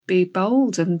be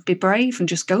bold and be brave and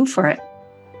just go for it.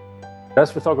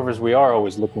 As photographers, we are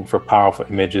always looking for powerful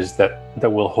images that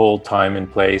will hold time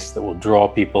and place, that will draw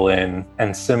people in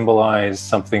and symbolize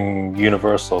something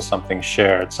universal, something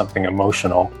shared, something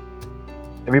emotional.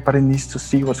 Everybody needs to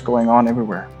see what's going on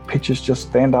everywhere. Pictures just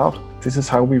stand out. This is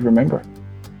how we remember.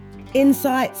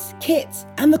 Insights, kits,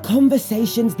 and the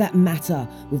conversations that matter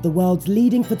with the world's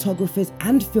leading photographers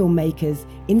and filmmakers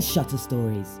in Shutter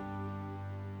Stories.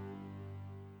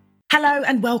 Hello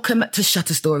and welcome to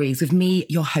Shutter Stories with me,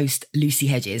 your host, Lucy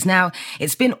Hedges. Now,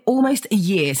 it's been almost a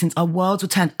year since our worlds were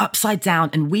turned upside down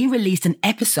and we released an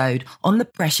episode on the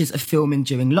pressures of filming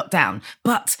during lockdown.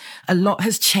 But a lot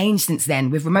has changed since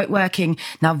then, with remote working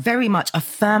now very much a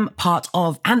firm part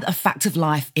of and a fact of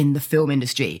life in the film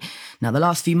industry. Now, the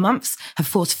last few months have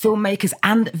forced filmmakers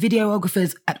and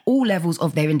videographers at all levels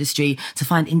of their industry to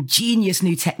find ingenious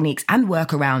new techniques and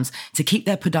workarounds to keep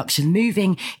their production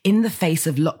moving in the face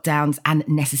of lockdown and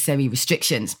necessary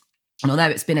restrictions. And although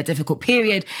it's been a difficult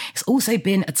period, it's also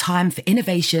been a time for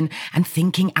innovation and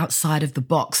thinking outside of the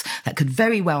box that could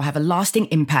very well have a lasting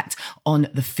impact on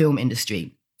the film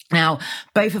industry. Now,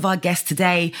 both of our guests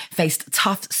today faced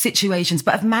tough situations,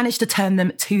 but have managed to turn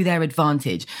them to their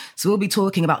advantage. So we'll be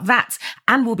talking about that,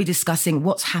 and we'll be discussing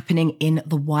what's happening in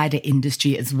the wider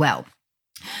industry as well.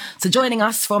 So joining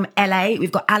us from LA,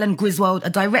 we've got Alan Griswold, a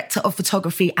director of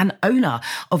photography and owner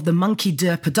of the Monkey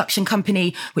Deux production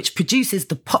company, which produces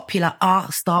the popular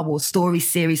Star Wars story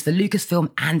series for Lucasfilm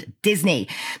and Disney.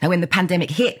 Now, when the pandemic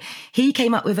hit, he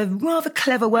came up with a rather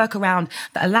clever workaround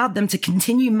that allowed them to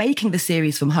continue making the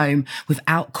series from home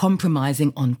without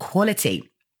compromising on quality.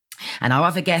 And our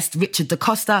other guest, Richard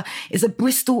DaCosta, is a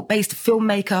Bristol-based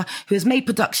filmmaker who has made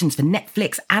productions for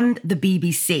Netflix and the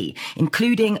BBC,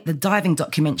 including the diving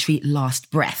documentary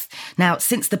Last Breath. Now,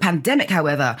 since the pandemic,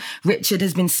 however, Richard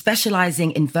has been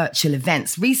specialising in virtual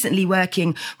events, recently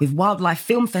working with Wildlife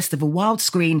Film Festival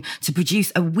Wildscreen to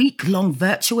produce a week-long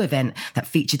virtual event that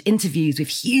featured interviews with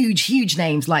huge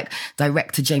names like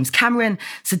director James Cameron,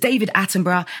 Sir David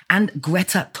Attenborough, and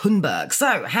Greta Thunberg.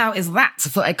 So how is that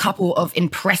for a couple of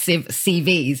impressive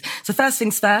CVs? So first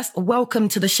things first, welcome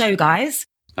to the show, guys.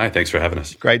 Hi, thanks for having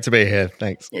us. Great to be here.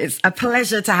 Thanks. It's a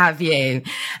pleasure to have you.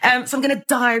 So I'm going to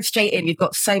dive straight in. We've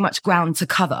got so much ground to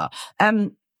cover.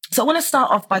 So I want to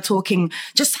start off by talking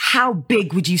just how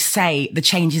big would you say the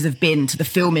changes have been to the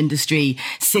film industry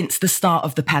since the start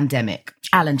of the pandemic?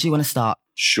 Alan, do you want to start?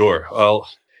 Sure. Well,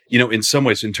 in some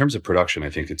ways, in terms of production, I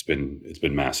think it's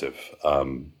been massive.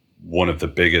 One of the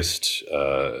biggest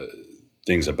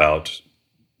things about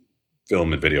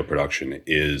film and video production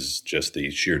is just the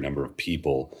sheer number of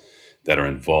people that are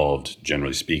involved,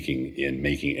 generally speaking, in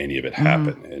making any of it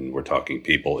happen. And we're talking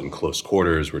people in close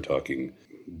quarters. We're talking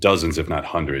dozens, if not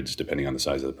hundreds, depending on the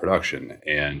size of the production.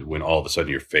 And when all of a sudden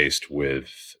you're faced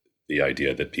with the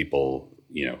idea that people,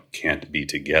 can't be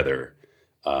together,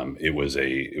 it was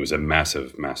a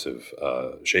massive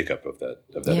shakeup of that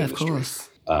industry. Of course.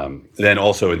 Then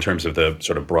also in terms of the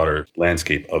sort of broader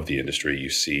landscape of the industry, you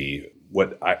see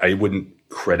what I wouldn't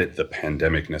credit the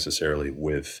pandemic necessarily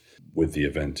with the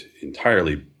event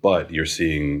entirely, but you're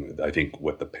seeing, I think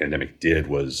what the pandemic did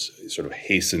was sort of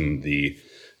hasten the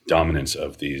dominance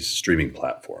of these streaming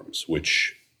platforms,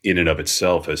 which in and of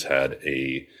itself has had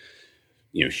a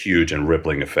huge and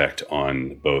rippling effect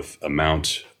on both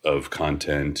amount of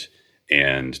content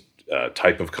and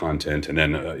type of content. And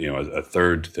then, a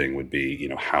third thing would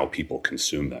be, how people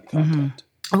consume that content.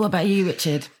 What about you,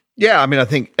 Richard? Yeah, I mean, I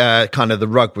think kind of the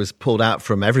rug was pulled out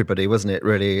from everybody, wasn't it,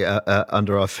 really,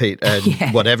 under our feet?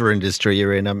 And whatever industry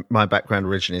you're in, my background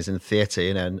originally is in theatre,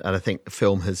 and I think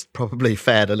film has probably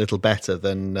fared a little better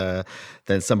than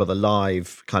some of the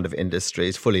live kind of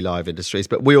industries, fully live industries.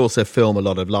 But we also film a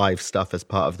lot of live stuff as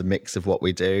part of the mix of what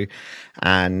we do.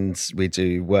 And we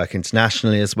do work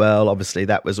internationally as well. Obviously,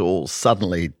 that was all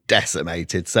suddenly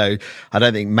decimated. So I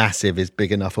don't think massive is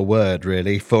big enough a word,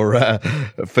 really, for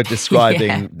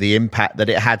describing the impact that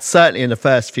it had, certainly in the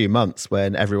first few months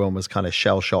when everyone was kind of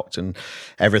shell-shocked and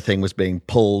everything was being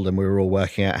pulled and we were all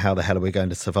working out how the hell are we going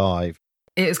to survive.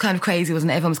 It was kind of crazy,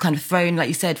 wasn't it? Everyone was kind of thrown, like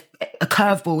you said, a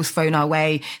curveball was thrown our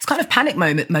way. It's kind of panic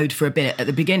mode for a bit at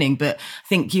the beginning, but I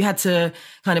think you had to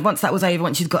kind of, once that was over,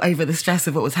 once you'd got over the stress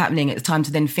of what was happening, it was time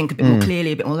to then think a bit more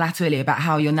clearly, a bit more laterally about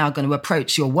how you're now going to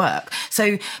approach your work.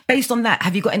 So based on that,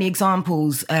 have you got any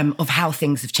examples of how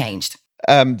things have changed?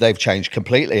 They've changed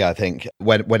completely, I think.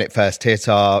 When it first hit,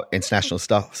 our international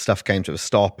stuff came to a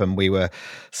stop and we were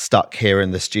stuck here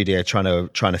in the studio trying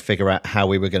to figure out how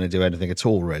we were going to do anything at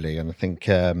all, really. And I think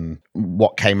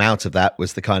what came out of that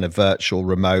was the kind of virtual,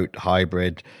 remote,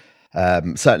 hybrid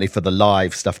certainly for the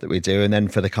live stuff that we do. And then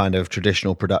for the kind of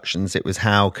traditional productions, it was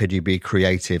how could you be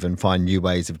creative and find new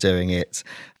ways of doing it?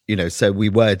 So we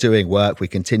were doing work. We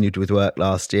continued with work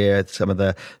last year. Some of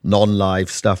the non-live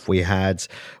stuff we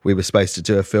were supposed to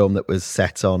do a film that was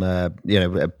set on a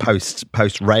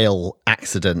post-rail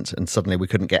accident, and suddenly we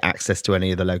couldn't get access to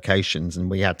any of the locations,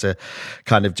 and we had to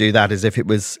kind of do that as if it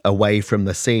was away from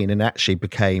the scene, and actually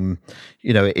became,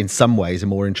 in some ways a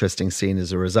more interesting scene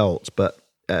as a result. But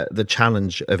the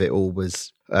challenge of it all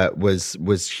was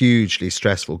hugely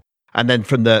stressful. And then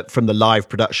from the live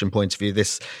production point of view,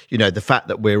 this, the fact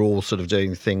that we're all sort of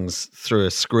doing things through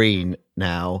a screen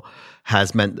now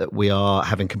has meant that we are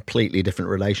having completely different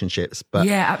relationships. But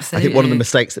yeah, absolutely. I think one of the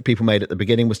mistakes that people made at the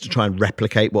beginning was to try and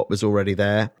replicate what was already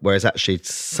there, whereas actually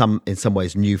in some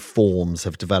ways new forms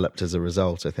have developed as a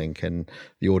result, I think, and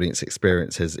the audience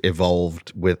experience has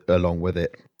evolved along with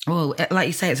it. Well, like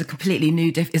you say, it's a completely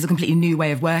new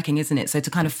way of working, isn't it? So to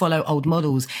kind of follow old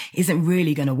models isn't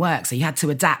really going to work. So you had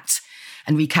to adapt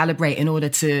and recalibrate in order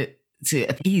to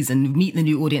appease and meet the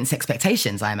new audience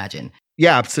expectations, I imagine.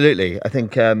 Yeah, absolutely. I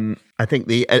think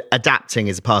the adapting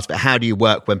is a part of it. How do you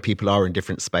work when people are in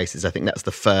different spaces? I think that's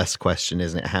the first question,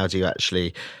 isn't it? How do you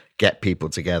actually get people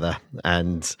together?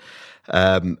 And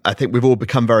I think we've all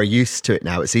become very used to it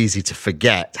now. It's easy to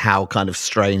forget how kind of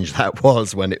strange that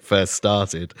was when it first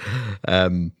started.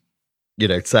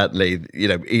 Certainly,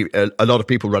 a lot of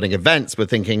people running events were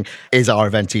thinking, is our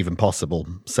event even possible?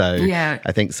 So yeah.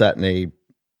 I think certainly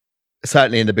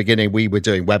in the beginning, we were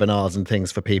doing webinars and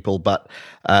things for people, but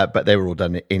they were all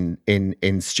done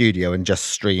in studio and just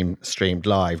streamed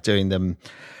live. Doing them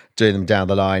down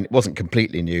the line, it wasn't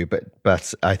completely new,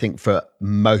 but I think for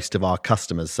most of our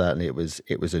customers, certainly it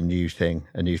was a new thing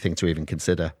to even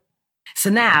consider. So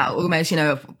now, almost,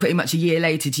 pretty much a year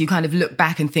later, do you kind of look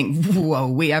back and think, whoa,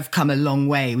 we have come a long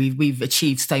way. We've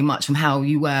achieved so much from how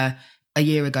you were a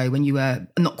year ago when you were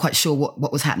not quite sure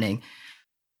what was happening?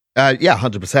 Yeah,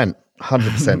 100%.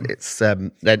 100%. It's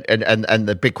and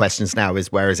the big questions now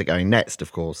is, where is it going next,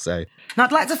 of course. So now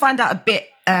I'd like to find out a bit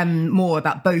more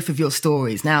about both of your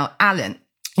stories. Now, Alan,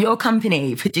 your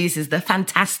company produces the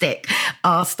fantastic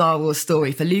Our Star Wars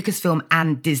Story for Lucasfilm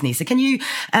and Disney. So can you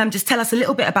just tell us a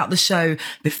little bit about the show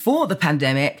before the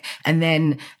pandemic, and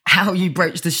then how you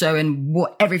broached the show and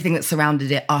everything that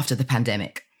surrounded it after the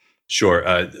pandemic? Sure.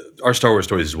 Our Star Wars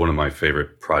Stories is one of my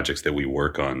favorite projects that we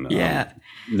work on. Yeah.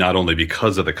 Not only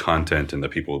because of the content and the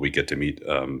people we get to meet,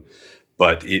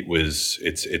 but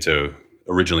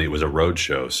originally it was a road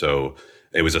show. So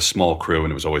it was a small crew,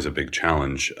 and it was always a big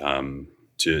challenge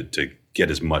to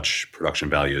get as much production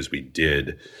value as we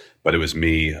did. But it was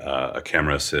me, a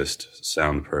camera assist,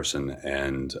 sound person,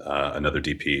 and another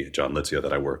DP, John Litzio,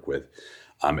 that I work with.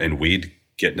 And we'd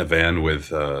get in a van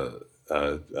with a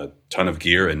ton of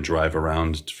gear and drive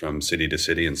around from city to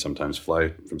city, and sometimes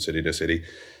fly from city to city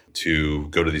to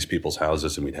go to these people's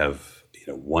houses. And we'd have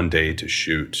one day to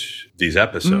shoot these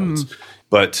episodes.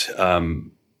 But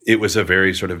it was a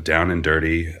very sort of down and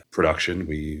dirty production.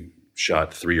 We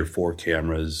shot 3 or 4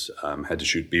 cameras, had to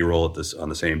shoot B-roll on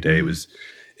the same day.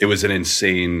 It was an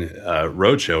insane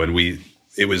roadshow, and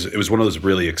it was one of those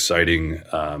really exciting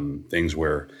things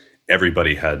where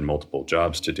everybody had multiple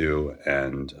jobs to do,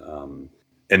 and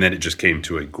then it just came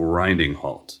to a grinding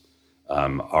halt.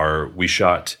 We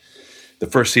shot the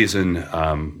first season.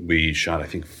 We shot, I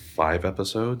think, 5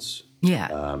 episodes.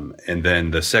 Yeah. And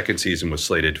then the second season was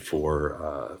slated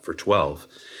for 12,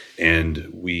 and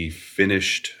we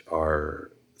finished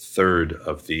our third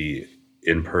of the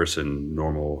in-person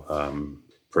normal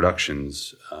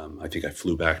productions. I think I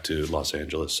flew back to Los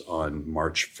Angeles on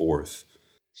March 4th,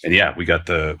 and yeah, we got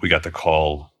the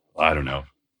call. I don't know,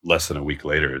 less than a week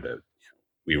later, that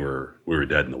we were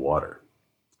dead in the water.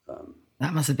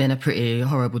 That must have been a pretty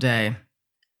horrible day.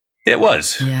 It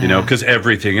was, because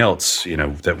everything else,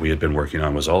 that we had been working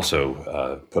on was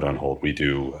also put on hold. We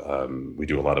do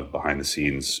a lot of behind the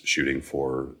scenes shooting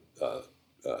for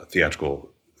theatrical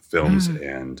films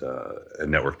and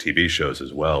network TV shows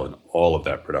as well, and all of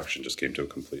that production just came to a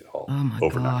complete halt. Oh my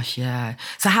overnight. Gosh, yeah.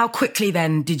 So how quickly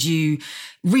then did you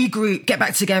regroup, get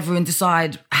back together, and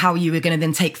decide how you were going to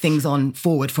then take things on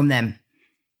forward from them?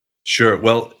 Sure.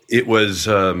 Well, it was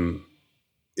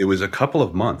a couple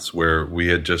of months where we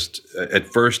had just, at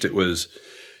first it was,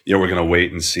 we're going to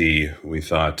wait and see. We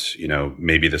thought,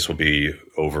 maybe this will be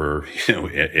over,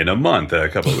 in a month, a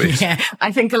couple of weeks. Yeah,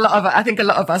 I think a lot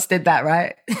of us did that,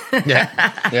 right?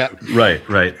 Yeah.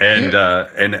 Right.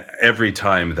 And every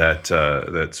time that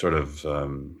sort of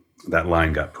that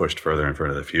line got pushed further and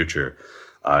further to the future,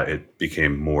 it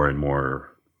became more and more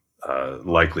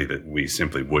likely that we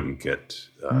simply wouldn't get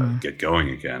going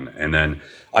again. And then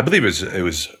I believe it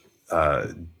was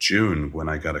June when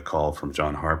I got a call from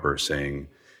John Harper saying,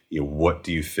 what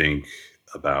do you think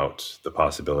about the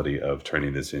possibility of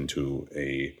turning this into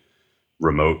a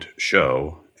remote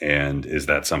show? And is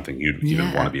that something you'd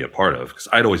even want to be a part of? Because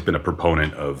I'd always been a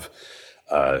proponent of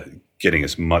getting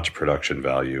as much production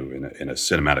value in a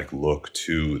cinematic look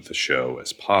to the show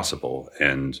as possible.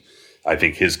 And I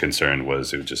think his concern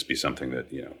was it would just be something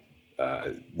that,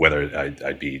 whether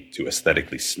I'd be too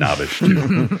aesthetically snobbish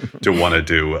to want to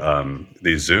do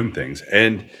these Zoom things.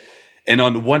 And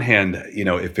on the one hand,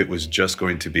 if it was just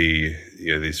going to be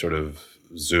these sort of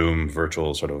Zoom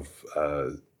virtual sort of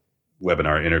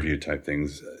webinar interview type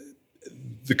things,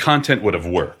 the content would have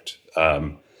worked.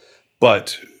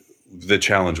 But the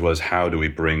challenge was, how do we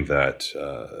bring that,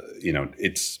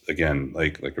 it's, again,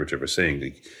 like Richard was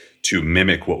saying, to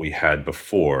mimic what we had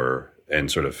before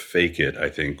and sort of fake it, I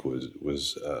think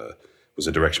was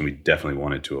a direction we definitely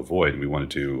wanted to avoid. We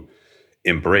wanted to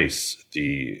embrace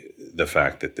the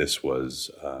fact that this was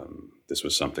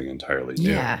something entirely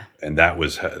new. Yeah. And that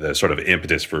was the sort of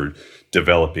impetus for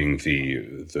developing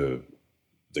the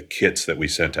kits that we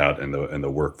sent out and the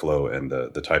workflow and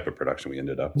the type of production we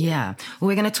ended up with. Yeah. Well,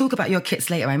 we're going to talk about your kits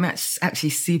later. I'm actually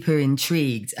super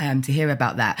intrigued to hear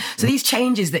about that. So these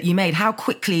changes that you made, how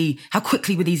quickly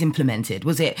were these implemented?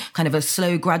 Was it kind of a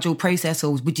slow, gradual process,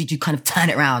 or did you kind of turn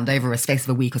it around over a space of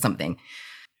a week or something?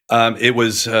 It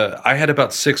was, I had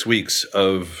about 6 weeks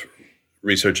of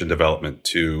research and development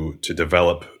to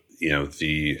develop,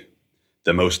 the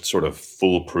most sort of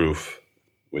foolproof,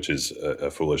 which is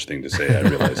a foolish thing to say, I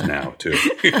realize now too.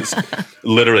 Because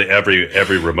literally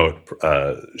every remote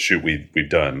shoot we've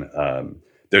done,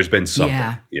 there's been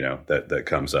something, that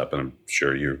comes up, and I'm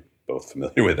sure you're both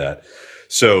familiar with that.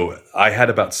 So I had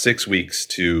about 6 weeks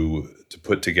to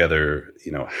put together,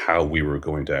 how we were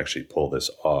going to actually pull this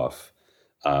off,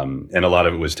 and a lot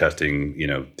of it was testing,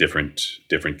 different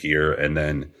gear, and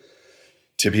then,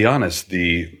 to be honest,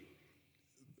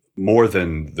 more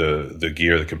than the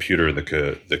gear, the computer,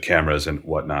 the cameras and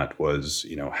whatnot was,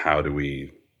 how do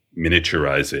we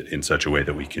miniaturize it in such a way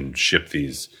that we can ship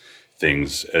these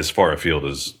things as far afield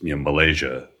as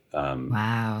Malaysia,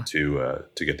 to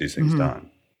get these things done.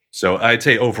 So I'd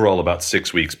say overall about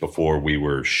 6 weeks before we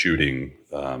were shooting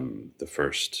the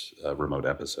first remote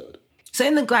episode. So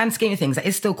in the grand scheme of things,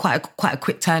 it's still quite a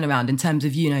quick turnaround in terms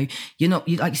of, you're not,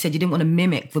 like you said, you didn't want to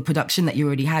mimic the production that you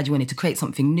already had. You wanted to create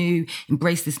something new,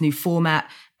 embrace this new format,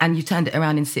 and you turned it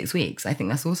around in 6 weeks. I think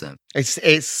that's awesome.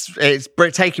 It's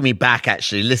taking me back,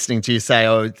 actually, listening to you say,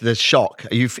 the shock.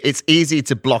 It's easy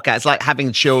to block out. It's like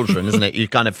having children, isn't it? You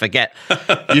kind of forget,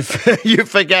 you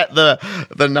forget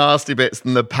the nasty bits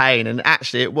and the pain. And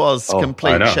actually it was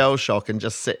complete shell shock, and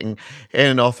just sitting in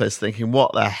an office thinking,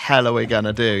 what the hell are we going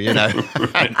to do?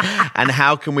 Right. and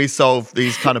how can we solve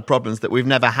these kind of problems that we've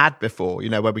never had before,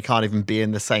 where we can't even be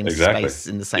in the same space,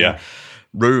 in the same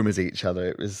room as each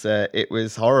other. It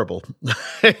was horrible.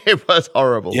 It was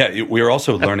horrible. Yeah, we were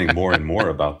also learning more and more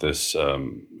about this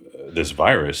this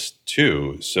virus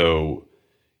too. So,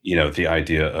 the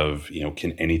idea of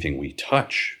can anything we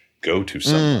touch go to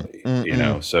somebody?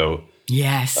 So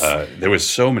yes, there was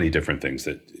so many different things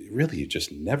that really you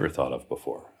just never thought of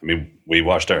before. I mean, we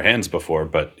washed our hands before,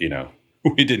 but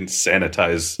we didn't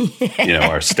sanitize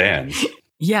our stands.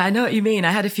 Yeah, I know what you mean. I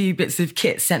had a few bits of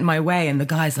kit sent my way, and the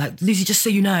guy's like, Lucy, just so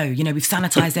you know, we've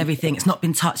sanitized everything. It's not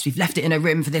been touched. We've left it in a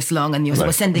room for this long, and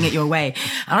we're sending it your way.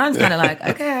 And I was kind of like,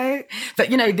 okay. But,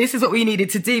 this is what we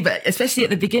needed to do. But especially at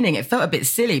the beginning, it felt a bit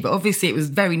silly, but obviously it was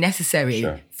very necessary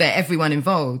for everyone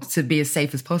involved to be as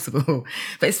safe as possible.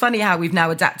 But it's funny how we've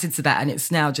now adapted to that, and it's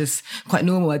now just quite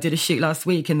normal. I did a shoot last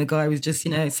week, and the guy was just,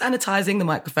 sanitizing the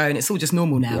microphone. It's all just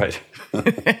normal now. Right.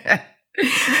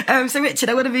 So Richard,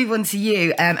 I want to move on to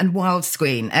you and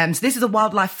Wildscreen. So this is a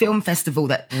wildlife film festival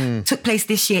that took place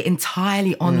this year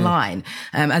entirely online,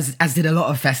 as did a lot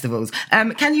of festivals.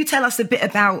 Can you tell us a bit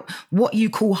about what you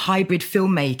call hybrid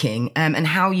filmmaking, and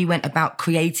how you went about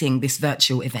creating this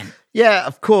virtual event? Yeah,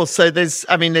 of course. So there's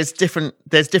different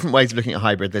ways of looking at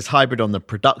hybrid. There's hybrid on the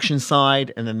production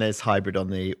side, and then there's hybrid on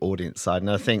the audience side. And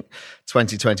I think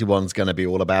 2021 is going to be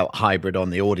all about hybrid on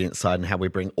the audience side and how we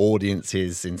bring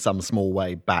audiences in some small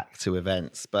way back to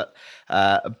events. But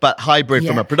hybrid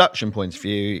from a production point of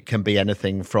view can be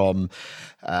anything from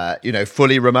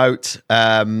fully remote.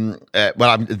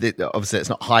 Obviously it's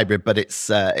not hybrid, but it's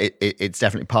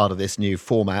definitely part of this new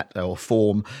format or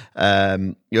form.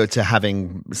 to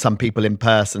having some people in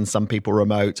person, some people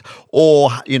remote, or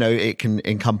it can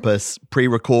encompass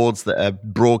pre-records that are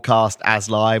broadcast as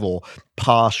live or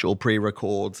partial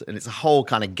pre-records, and it's a whole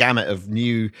kind of gamut of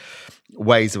new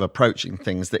ways of approaching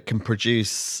things that can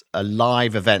produce a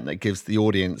live event that gives the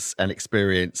audience an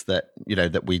experience that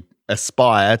that we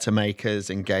aspire to make as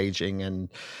engaging and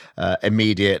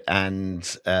immediate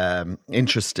and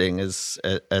interesting as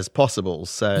possible.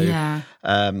 So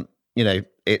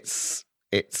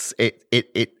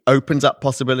it opens up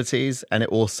possibilities, and it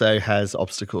also has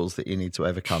obstacles that you need to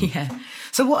overcome. Yeah.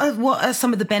 So what are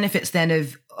some of the benefits then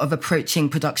of approaching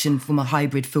production from a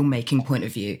hybrid filmmaking point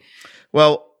of view?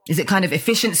 Well, is it kind of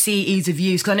efficiency, ease of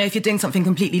use? Because I know if you're doing something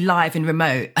completely live and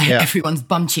remote, everyone's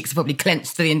bum cheeks are probably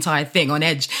clenched to the entire thing on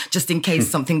edge, just in case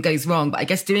something goes wrong. But I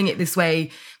guess doing it this way,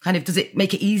 kind of, does it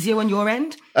make it easier on your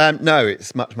end? No,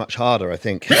 it's much, much harder, I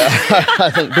think.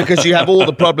 I think because you have all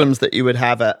the problems that you would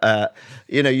have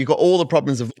you've got all the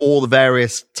problems of all the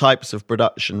various types of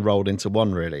production rolled into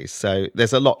one, really. So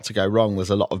there's a lot to go wrong. There's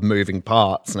a lot of moving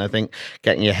parts. And I think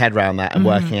getting your head around that and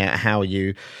working out how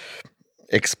you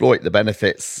exploit the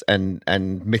benefits and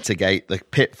mitigate the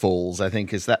pitfalls, I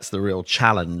think that's the real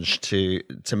challenge to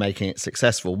making it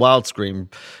successful.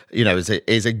 Wildscreen,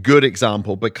 is a good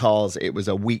example because it was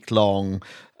a week-long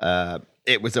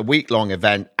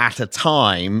event at a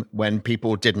time when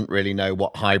people didn't really know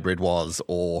what hybrid was,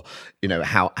 or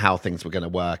how things were going to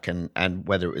work and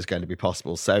whether it was going to be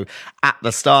possible. So at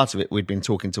the start of it, we'd been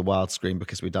talking to Wildscreen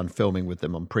because we'd done filming with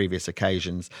them on previous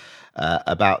occasions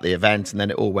about the event, and then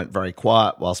it all went very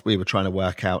quiet whilst we were trying to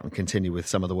work out and continue with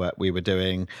some of the work we were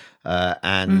doing,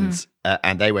 and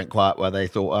they went quiet where they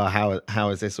thought, how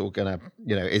is this all going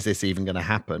to, is this even going to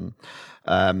happen?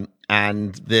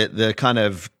 And the kind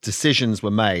of decisions were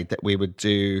made that we would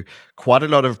do quite a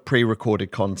lot of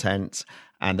pre-recorded content,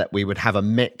 and that we would have a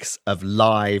mix of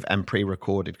live and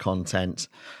pre-recorded content.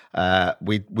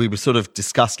 We would sort of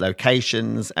discuss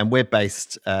locations, and we're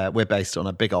based on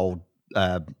a big old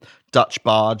Dutch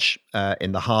barge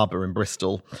in the harbour in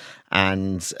Bristol,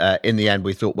 and in the end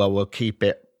we thought, well, we'll keep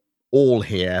it all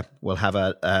here. We'll have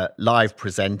a live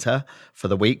presenter for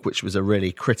the week, which was a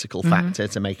really critical factor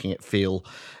to making it feel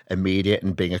immediate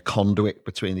and being a conduit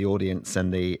between the audience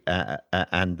and the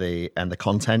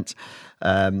content.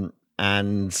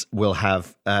 And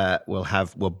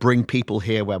we'll bring people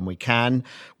here when we can,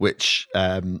 which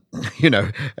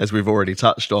as we've already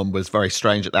touched on, was very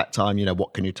strange at that time.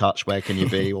 What can you touch? Where can you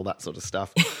be? All that sort of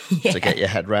stuff to get your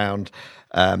head round.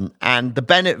 And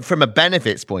from a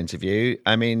benefits point of view,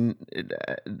 I mean,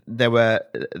 there were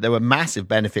massive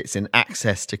benefits in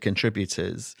access to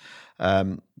contributors.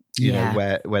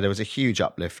 Where there was a huge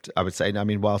uplift, I would say. I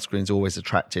mean, Wildscreen's always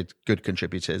attracted good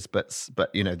contributors, but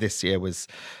this year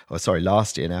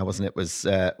last year now, wasn't it?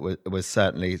 Was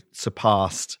certainly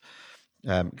surpassed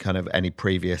kind of any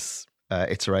previous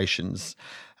iterations.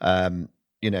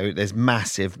 There's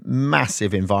massive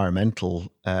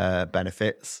environmental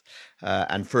benefits,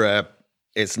 and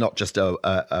it's not just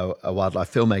a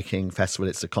wildlife filmmaking festival;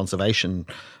 it's a conservation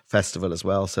festival as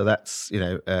well. So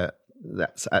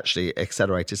that's actually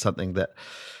accelerated something that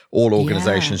all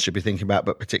organizations should be thinking about,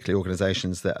 but particularly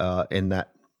organizations that are in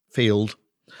that field.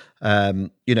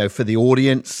 For the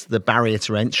audience, the barrier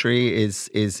to entry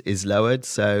is lowered.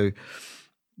 So,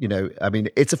 I mean,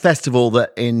 it's a festival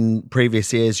that in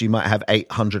previous years you might have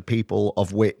 800 people,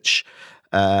 of which,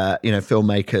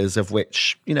 filmmakers, of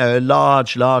which, a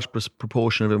large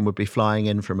proportion of them would be flying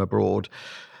in from abroad.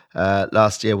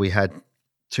 Last year we had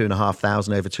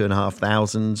over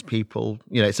 2,500 people.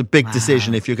 It's a big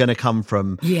decision if you're going to come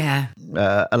from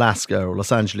Alaska or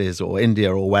Los Angeles or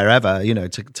India or wherever,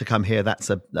 to come here. That's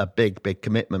a big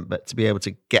commitment. But to be able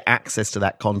to get access to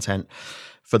that content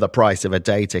for the price of a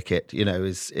day ticket,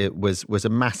 was a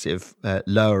massive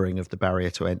lowering of the barrier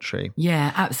to entry.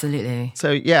 Yeah, absolutely.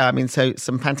 So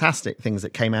some fantastic things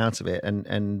that came out of it,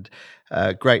 and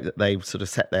great that they sort of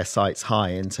set their sights high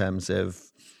in terms of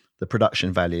the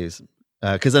production values.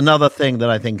 Because another thing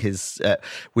that I think is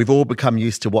we've all become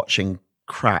used to watching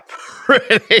crap,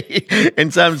 really, in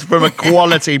terms from a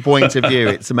quality point of view.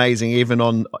 It's amazing, even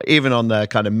on the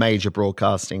kind of major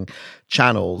broadcasting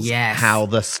channels, how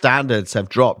the standards have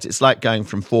dropped. It's like going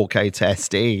from 4K to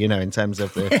SD, in terms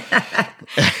of the...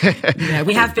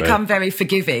 we have become very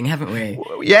forgiving, haven't we?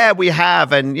 Yeah, we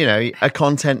have. And, a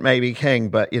content may be king,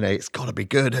 but, it's got to be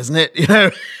good, hasn't it?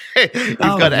 You've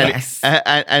got yes.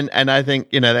 And I think,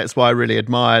 that's why I really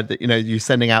admired that, you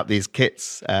sending out these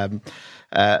kits,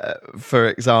 for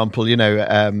example,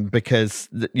 because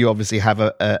you obviously have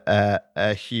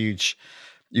a huge...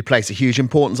 You place a huge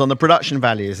importance on the production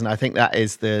values, and I think that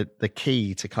is the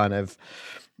key to kind of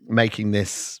making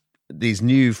these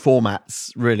new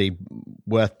formats really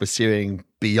worth pursuing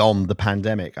beyond the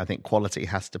pandemic. I think quality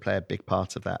has to play a big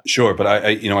part of that. Sure, but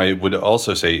I would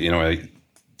also say,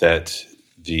 that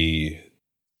the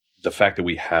fact that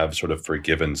we have sort of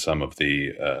forgiven some of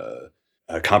the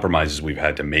compromises we've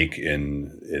had to make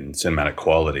in cinematic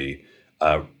quality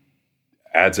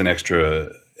adds an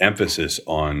extra emphasis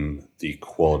on the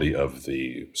quality of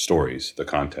the stories, the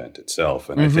content itself,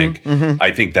 and I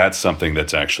think that's something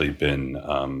that's actually been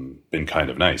kind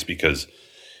of nice, because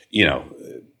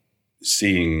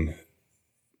seeing,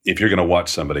 if you're going to watch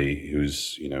somebody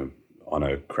who's on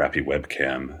a crappy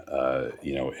webcam,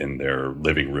 in their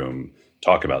living room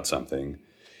talk about something,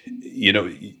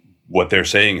 what they're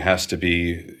saying has to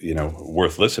be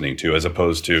worth listening to, as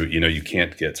opposed to you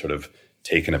can't get sort of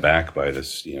taken aback by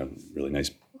this really nice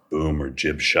boom or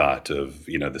jib shot of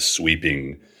the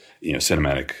sweeping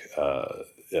cinematic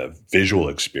visual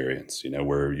experience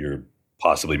where you're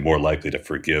possibly more likely to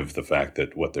forgive the fact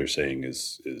that what they're saying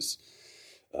is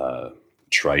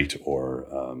trite or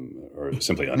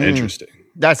simply uninteresting.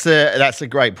 That's a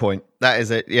great point. That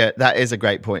is a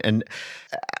great point. And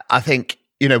I think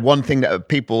one thing that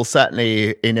people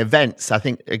certainly in events, I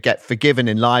think, get forgiven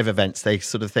in live events. They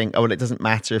sort of think, oh, well, it doesn't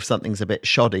matter if something's a bit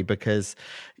shoddy because,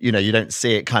 you don't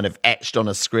see it kind of etched on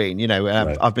a screen.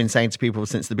 Right. I've been saying to people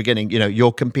since the beginning,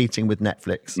 you're competing with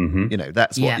Netflix. Mm-hmm.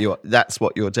 That's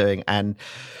what you're doing. And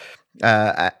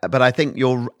but I think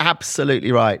you're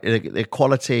absolutely right. The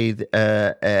quality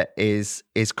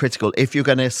is critical if you're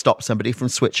going to stop somebody from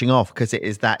switching off, because it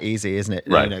is that easy, isn't it?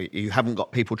 Right. You haven't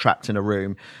got people trapped in a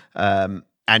room.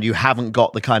 And you haven't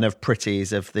got the kind of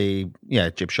pretties of the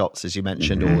jib shots, as you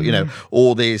mentioned, or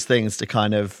all these things to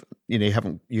kind of you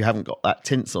haven't got that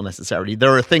tinsel necessarily.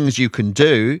 There are things you can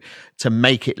do to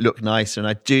make it look nicer, and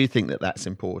I do think that that's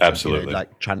important. Absolutely, like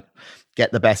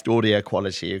get the best audio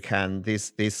quality you can.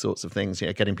 These sorts of things,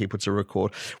 getting people to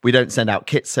record. We don't send out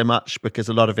kits so much because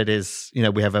a lot of it is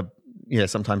we have a.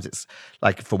 Sometimes it's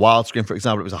like for Wildscreen, for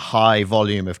example, it was a high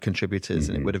volume of contributors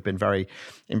and it would have been very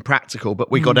impractical, but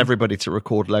we got everybody to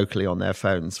record locally on their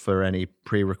phones for any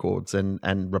pre-records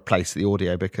and replace the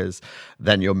audio, because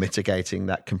then you're mitigating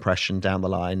that compression down the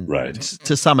line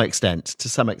to some extent.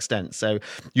 So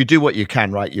you do what you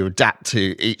can, right? You adapt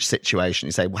to each situation.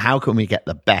 You say, well, how can we get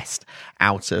the best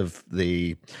out of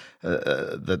the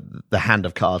hand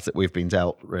of cards that we've been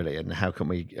dealt, really? And how can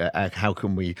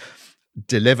we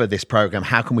deliver this program?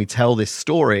 How can we tell this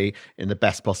story in the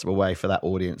best possible way for that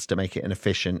audience to make it an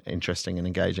efficient, interesting and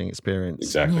engaging experience?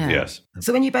 Exactly. Yeah. Yes.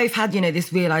 So when you both had,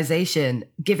 this realization,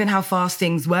 given how fast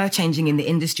things were changing in the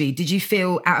industry, did you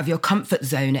feel out of your comfort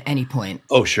zone at any point?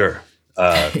 Oh, sure.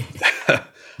 I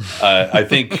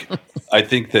think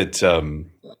that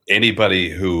anybody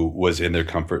who was in their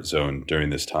comfort zone during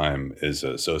this time is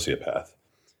a sociopath.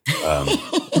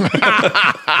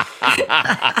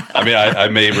 I mean, I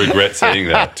may regret saying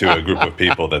that to a group of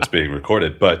people that's being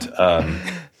recorded, but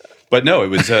no, it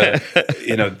was,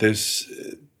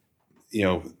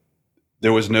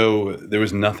 there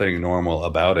was nothing normal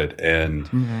about it.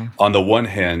 And on the one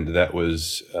hand, it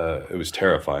was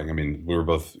terrifying. I mean, we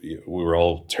were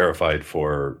all terrified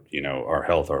for, our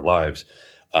health, our lives,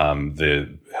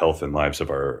 the health and lives of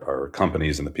our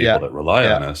companies and the people that rely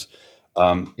on us.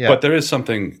 But there is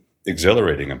something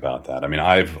exhilarating about that. I mean,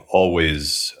 I've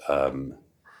always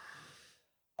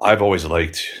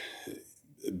liked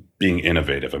being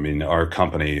innovative. I mean, our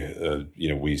company,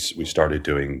 we started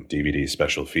doing DVD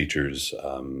special features,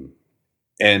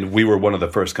 and we were one of the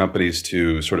first companies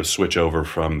to sort of switch over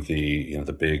from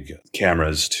the big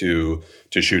cameras to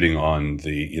shooting on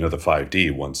the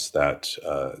 5D once that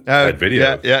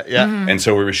video. And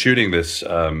so we were shooting this.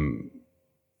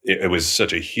 It was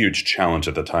such a huge challenge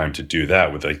at the time to do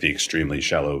that with like the extremely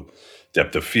shallow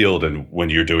depth of field. And when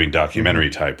you're doing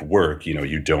documentary type work,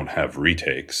 you don't have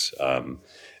retakes.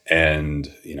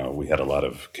 And, we had a lot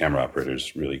of camera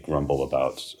operators really grumble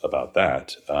about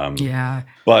that.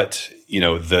 But,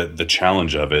 the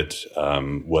challenge of it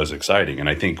was exciting. And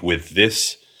I think with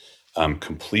this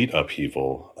complete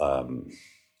upheaval,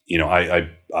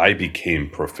 I became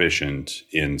proficient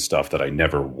in stuff that I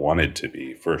never wanted to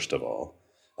be, first of all.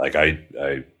 Like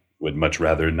I would much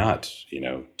rather not,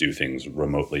 do things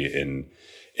remotely in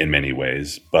many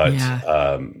ways, but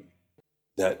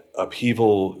that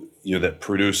upheaval, that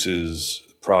produces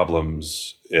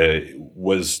problems,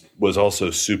 was also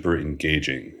super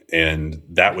engaging, and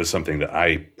that was something that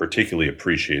I particularly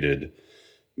appreciated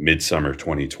midsummer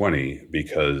 2020,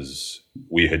 because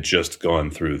we had just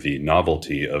gone through the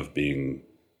novelty of being,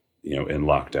 in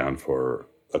lockdown for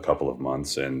a couple of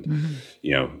months, and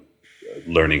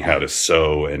learning how to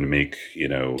sew and make,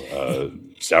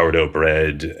 sourdough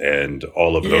bread and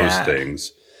all of those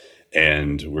things.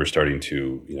 And we're starting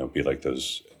to, be like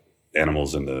those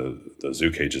animals in the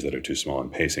zoo cages that are too small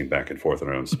and pacing back and forth in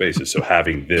our own spaces. So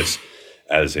having this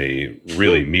as a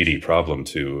really meaty problem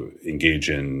to engage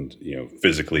in,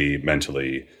 physically,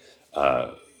 mentally,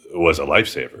 was a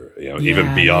lifesaver,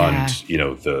 even beyond,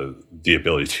 the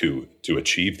ability to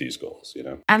achieve these goals,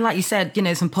 And like you said,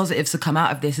 some positives to come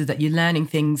out of this is that you're learning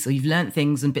things, or you've learned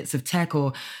things and bits of tech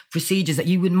or procedures that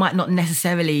you might not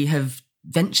necessarily have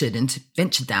ventured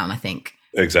down, I think.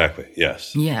 Exactly.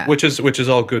 Yes. Yeah. Which is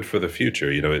all good for the future.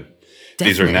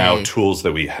 These are now tools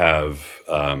that we have,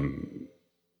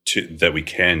 that we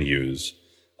can use.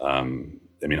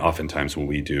 Oftentimes when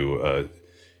we do,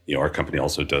 our company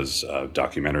also does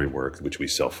documentary work, which we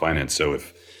self-finance. So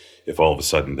if all of a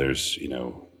sudden there's,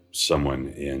 someone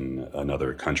in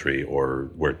another country or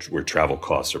where travel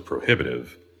costs are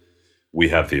prohibitive, we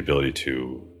have the ability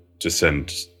to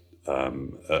send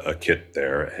a kit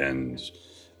there and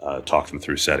talk them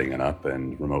through setting it up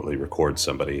and remotely record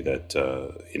somebody that,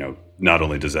 not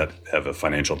only does that have a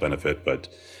financial benefit, but,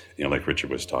 like Richard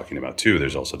was talking about too,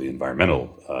 there's also the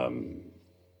environmental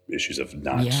issues of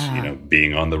not,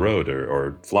 being on the road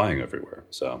or flying everywhere.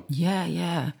 So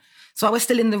yeah. So we're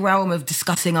still in the realm of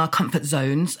discussing our comfort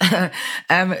zones.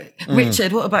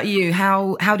 Richard, what about you?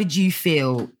 How did you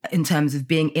feel in terms of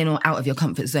being in or out of your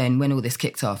comfort zone when all this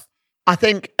kicked off? I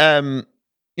think, I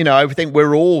think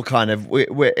we're all kind of,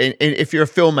 if you're a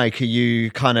filmmaker, you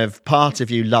kind of, part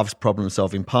of you loves problem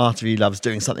solving, part of you loves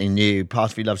doing something new,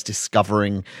 part of you loves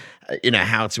discovering,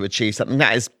 how to achieve something.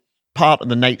 That is part of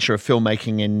the nature of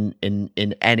filmmaking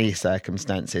in any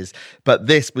circumstances, but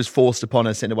this was forced upon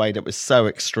us in a way that was so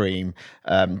extreme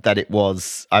that it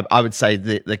was, I would say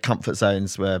the comfort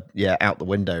zones were out the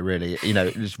window really.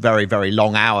 It was very, very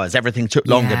long hours. Everything took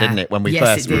longer, didn't it, when we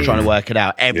first were trying to work it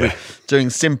out. Doing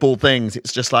simple things,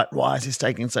 it's just like, why is this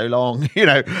taking so long?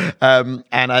 And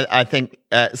I think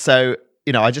so.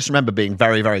 I just remember being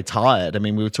very, very tired. I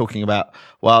mean, we were talking about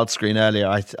Wildscreen earlier.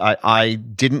 I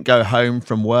didn't go home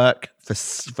from work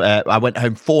I went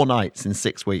home 4 nights in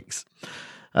 6 weeks.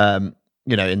 In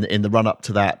the run up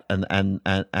to that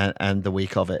and the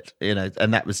week of it,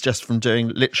 and that was just from doing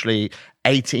literally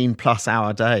 18+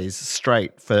 hour days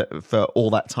straight for all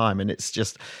that time. And it's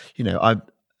just, I'm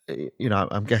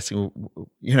guessing,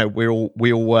 we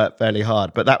all work fairly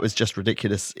hard, but that was just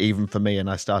ridiculous even for me. And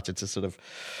I started to sort of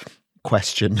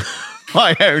question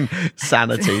my own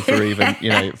sanity for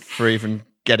even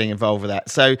getting involved with that.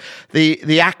 So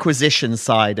the acquisition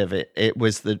side of it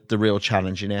was the real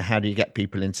challenge. How do you get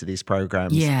people into these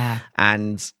programs?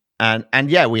 And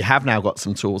we have now got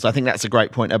some tools. I think that's a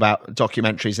great point about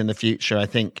documentaries in the future. I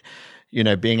think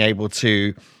being able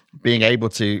to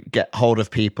get hold of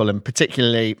people, and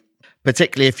particularly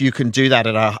if you can do that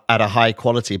at a high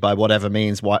quality by whatever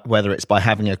means, whether it's by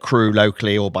having a crew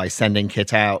locally or by sending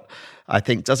kit out, I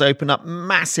think does open up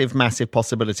massive, massive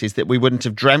possibilities that we wouldn't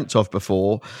have dreamt of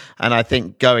before. And I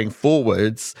think going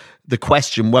forwards, the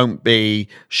question won't be,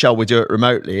 shall we do it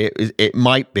remotely? It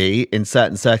might be, in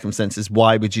certain circumstances,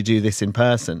 why would you do this in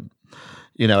person?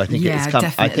 I think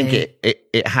I think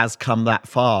it has come that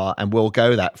far and will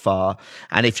go that far.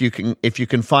 And if you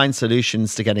can find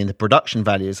solutions to getting the production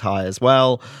values high as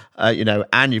well,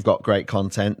 and you've got great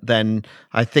content, then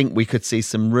I think we could see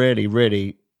some really,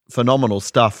 really phenomenal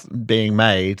stuff being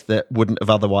made that wouldn't have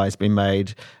otherwise been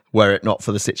made were it not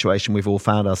for the situation we've all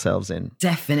found ourselves in.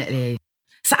 Definitely.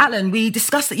 So Alan, we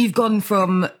discussed that you've gone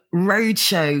from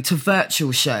roadshow to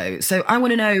virtual show. So I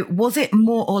want to know, was it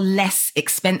more or less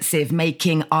expensive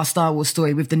making our Star Wars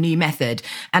story with the new method?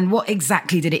 And what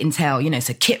exactly did it entail,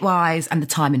 so kit-wise and the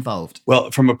time involved?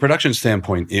 Well, from a production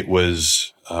standpoint, it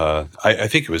was, I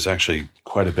think it was actually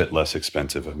quite a bit less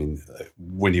expensive. I mean,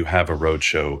 when you have a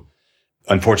roadshow,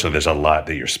 unfortunately, there's a lot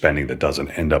that you're spending that doesn't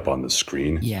end up on the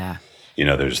screen. Yeah.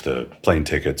 There's the plane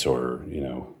tickets or,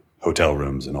 hotel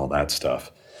rooms and all that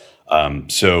stuff.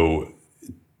 So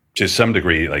to some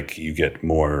degree, like you get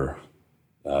more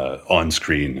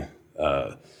on-screen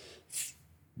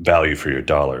value for your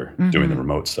dollar doing the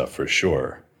remote stuff for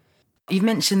sure. You've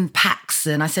mentioned packs,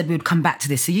 and I said we would come back to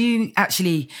this. So you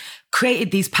actually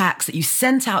created these packs that you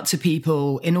sent out to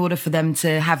people in order for them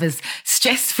to have as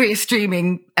stress-free a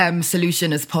streaming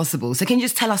solution as possible. So can you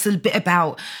just tell us a bit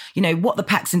about, what the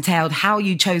packs entailed, how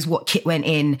you chose what kit went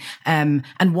in, and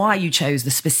why you chose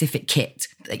the specific kit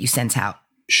that you sent out?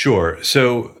 Sure.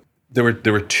 So there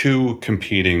were 2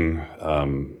 competing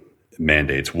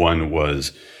mandates. One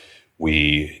was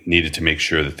we needed to make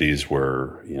sure that these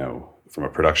were, from a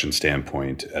production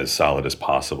standpoint, as solid as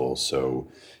possible.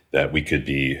 So that we could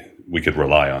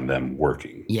rely on them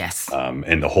working. Yes.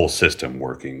 And the whole system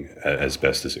working as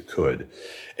best as it could.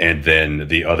 And then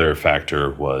the other factor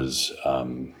was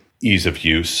ease of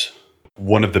use.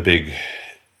 One of the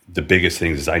biggest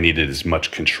things is I needed as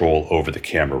much control over the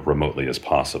camera remotely as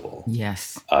possible.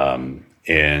 Yes.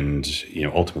 And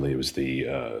ultimately it was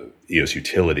the EOS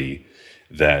utility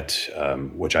that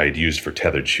which I had used for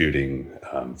tethered shooting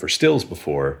for stills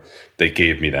before. They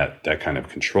gave me that kind of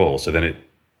control. So then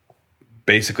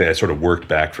basically I sort of worked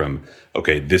back from,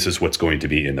 okay, this is what's going to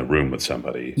be in the room with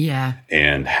somebody. Yeah.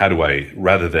 And how do I,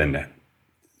 rather than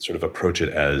sort of approach it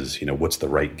as, what's the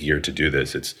right gear to do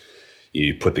this? It's,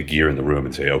 you put the gear in the room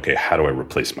and say, okay, how do I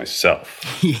replace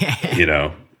myself?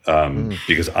 Yeah.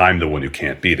 Because I'm the one who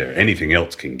can't be there. Anything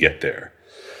else can get there.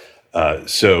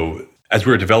 So as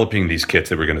we were developing these kits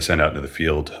that we're going to send out into the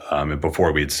field, and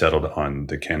before we had settled on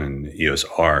the Canon EOS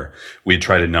R, we had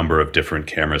tried a number of different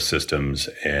camera systems,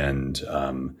 and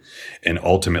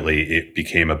ultimately it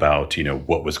became about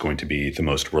what was going to be the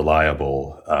most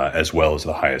reliable as well as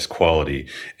the highest quality,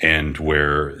 and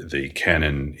where the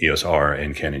Canon EOS R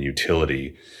and Canon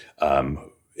Utility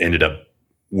ended up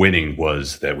winning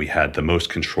was that we had the most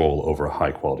control over a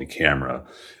high quality camera.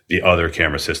 The other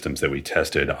camera systems that we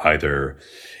tested, either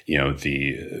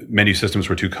the menu systems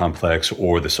were too complex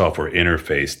or the software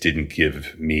interface didn't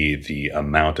give me the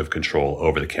amount of control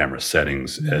over the camera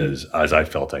settings as I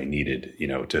felt I needed,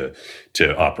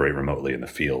 to operate remotely in the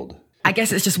field. I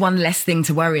guess it's just one less thing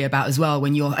to worry about as well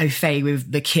when you're au fait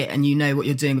with the kit and you know what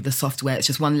you're doing with the software. It's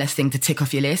just one less thing to tick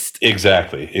off your list.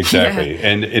 Exactly. Yeah.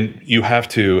 And you have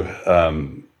to,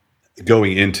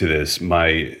 going into this,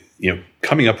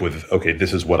 coming up with, okay,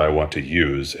 this is what I want to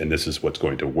use and this is what's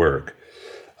going to work,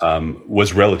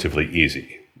 was relatively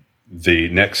easy. The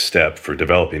next step for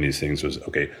developing these things was,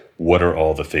 okay, what are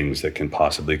all the things that can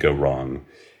possibly go wrong?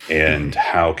 And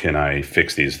how can I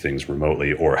fix these things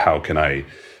remotely? Or how can I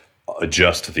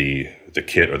adjust the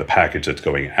kit or the package that's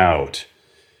going out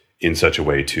in such a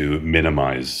way to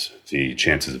minimize the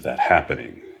chances of that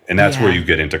happening? And that's where you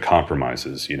get into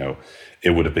compromises. It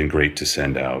would have been great to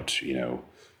send out,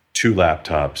 2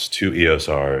 laptops, 2 EOS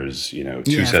Rs,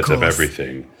 2 sets of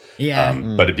everything. Yeah.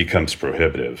 But it becomes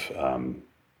prohibitive.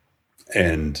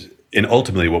 And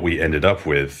ultimately what we ended up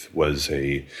with was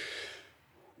a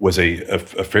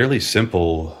fairly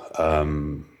simple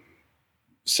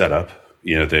setup.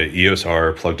 The EOS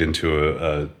R plugged into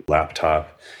a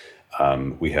laptop.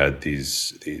 We had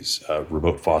these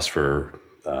remote phosphor,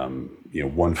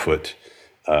 1-foot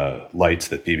lights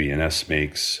that BB&S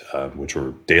makes, which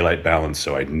were daylight balanced.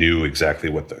 So I knew exactly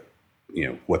what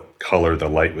what color the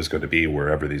light was going to be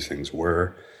wherever these things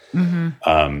were.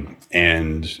 Mm-hmm.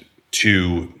 And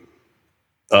to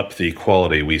up the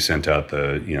quality, we sent out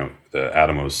the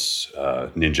Atomos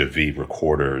Ninja V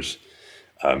recorders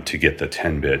to get the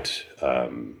 10-bit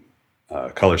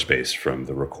color space from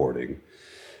the recording.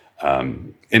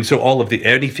 And so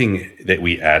anything that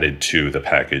we added to the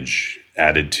package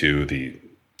added to the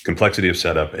complexity of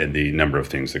setup and the number of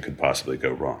things that could possibly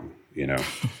go wrong,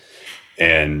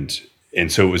 and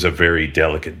so it was a very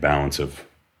delicate balance of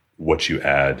what you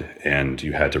add, and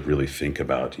you had to really think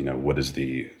about, what is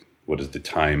the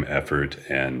time, effort,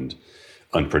 and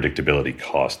unpredictability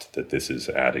cost that this is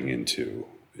adding into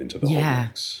the whole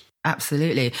mix.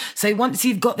 Absolutely. So once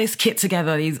you've got this kit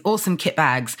together, these awesome kit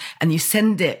bags, and you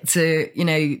send it to,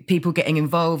 people getting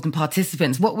involved and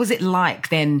participants, what was it like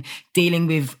then dealing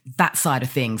with that side of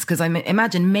things? Because I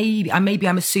imagine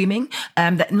I'm assuming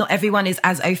that not everyone is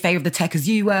as au fait with the tech as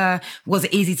you were. Was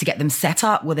it easy to get them set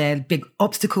up? Were there big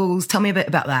obstacles? Tell me a bit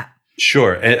about that.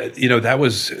 Sure. That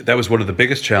was one of the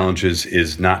biggest challenges,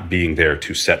 is not being there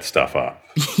to set stuff up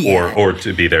or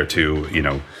to be there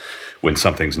to, when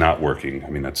something's not working. I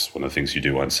mean, that's one of the things you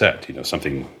do on set,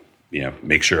 something,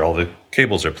 make sure all the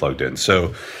cables are plugged in.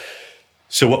 So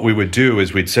what we would do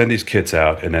is we'd send these kits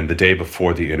out, and then the day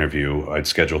before the interview, I'd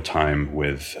schedule time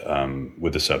with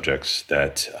the subjects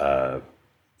that,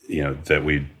 that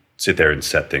we'd sit there and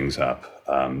set things up.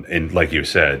 And like you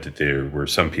said, there were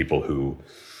some people who,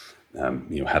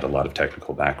 had a lot of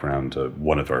technical background.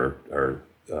 One of our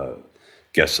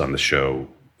guests on the show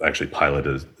actually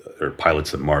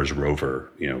pilots the Mars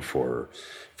rover, for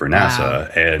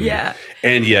NASA. Wow.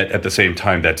 And yet at the same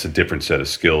time, that's a different set of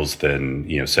skills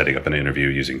than, setting up an interview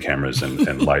using cameras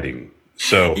and lighting.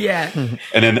 So, and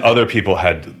then other people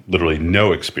had literally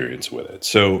no experience with it.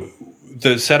 So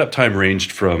the setup time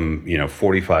ranged from,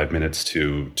 45 minutes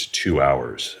to 2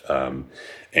 hours.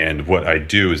 And what I'd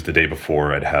do is the day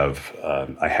before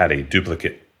I had a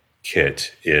duplicate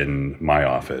kit in my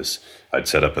office. I'd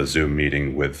set up a Zoom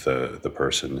meeting with the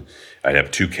person. I'd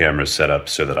have 2 cameras set up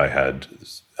so that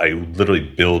I literally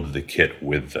build the kit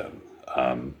with them.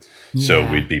 So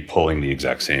we'd be pulling the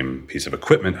exact same piece of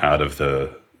equipment out of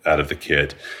the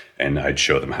kit, and I'd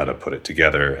show them how to put it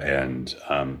together. And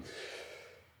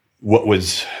what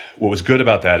was good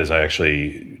about that is I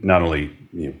actually not only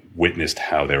witnessed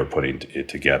how they were putting it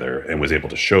together and was able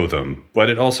to show them, but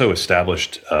it also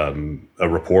established a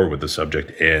rapport with the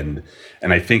subject, and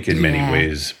I think in many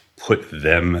ways put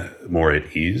them more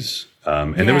at ease.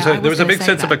 And there was a big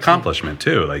sense of accomplishment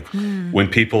too. Like when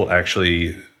people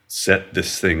actually set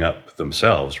this thing up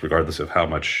themselves, regardless of how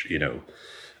much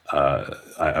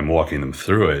I'm walking them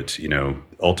through it.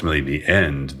 Ultimately, in the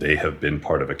end, they have been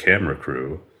part of a camera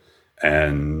crew,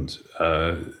 and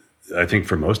I think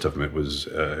for most of them, it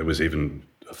was even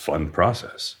a fun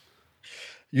process.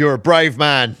 You're a brave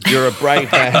man. You're a brave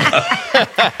man.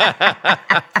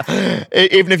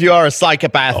 Even if you are a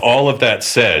psychopath. All of that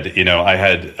said,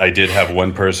 I did have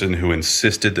one person who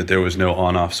insisted that there was no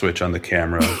on-off switch on the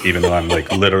camera, even though I'm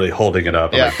like literally holding it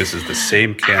up. I'm like, this is the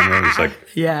same camera. And it's like,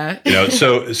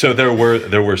 so there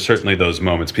were certainly those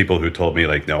moments, people who told me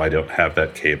like, no, I don't have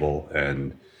that cable.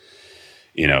 And,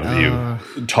 you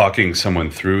talking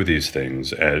someone through these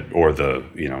things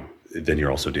then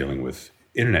you're also dealing with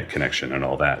internet connection and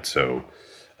all that. So,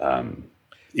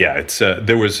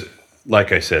 there was,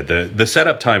 like I said, the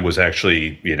setup time was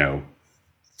actually,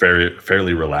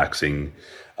 fairly relaxing.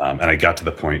 And I got to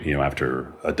the point,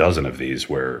 after a dozen of these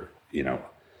where,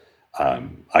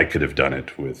 I could have done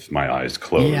it with my eyes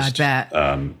closed. Yeah, I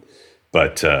bet.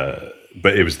 But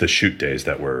it was the shoot days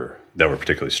that were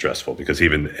particularly stressful, because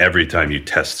even every time you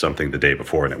test something the day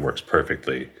before and it works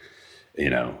perfectly,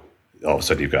 all of a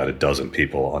sudden you've got a dozen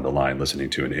people on the line listening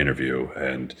to an interview.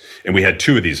 And we had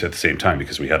 2 of these at the same time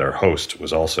because we had our host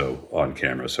was also on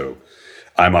camera. So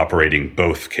I'm operating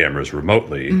both cameras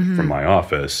remotely from my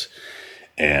office.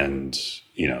 And,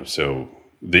 so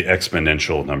the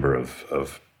exponential number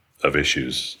of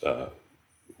issues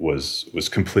was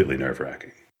completely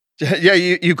nerve-wracking. Yeah,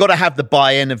 you've got to have the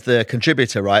buy-in of the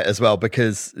contributor, right, as well,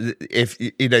 because if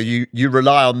you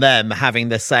rely on them having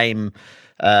the same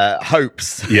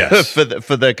hopes for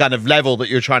the kind of level that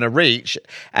you're trying to reach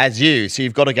as you. So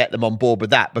you've got to get them on board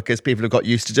with that, because people have got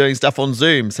used to doing stuff on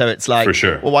Zoom. So it's like, for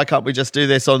sure. Well, why can't we just do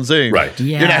this on Zoom? Right.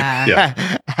 Yeah.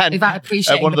 And without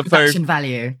appreciating the production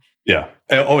value. Yeah.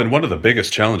 Oh, and one of the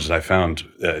biggest challenges I found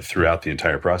throughout the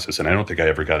entire process, and I don't think I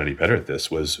ever got any better at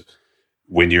this, was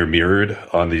when you're mirrored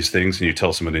on these things and you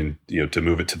tell someone to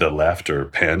move it to the left or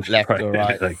pan left right, or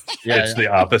right. It's the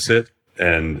opposit.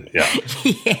 And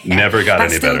never got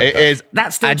any better. It is.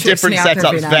 That still and different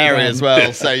setups vary as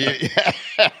well. So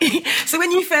So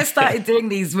when you first started doing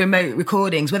these remote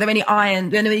recordings, were there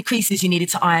any creases you needed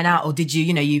to iron out, or did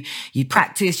you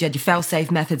practiced, you had your fail-safe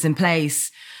methods in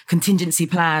place, contingency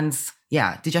plans?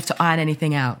 Yeah. Did you have to iron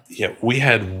anything out? Yeah, we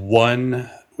had one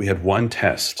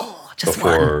test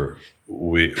before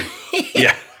we.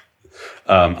 Yeah.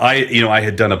 I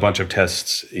had done a bunch of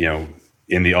tests,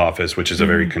 in the office, which is a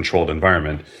very controlled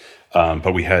environment.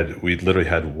 But we literally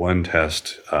had one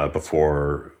test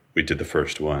before we did the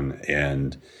first one,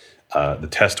 and the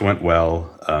test went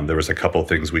well. There was a couple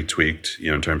things we tweaked,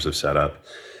 in terms of setup.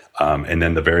 And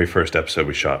then the very first episode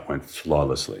we shot went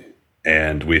flawlessly.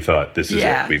 And we thought, this is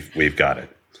it, we've got it.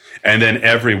 And then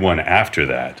everyone after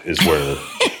that is where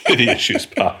the issues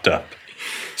popped up.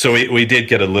 So we did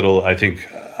get a little, I think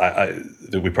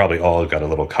we probably all got a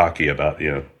little cocky about,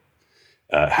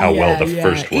 how well the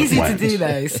first one easy went. To do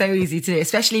though, so easy to do,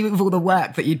 especially with all the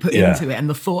work that you'd put into it and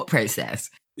the thought process.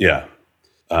 Yeah.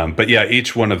 But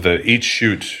each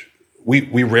shoot,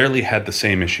 we rarely had the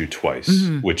same issue twice,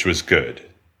 which was good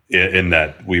in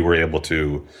that we were able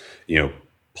to,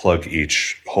 plug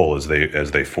each hole as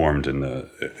they formed in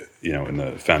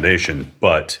the foundation.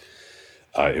 But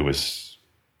it was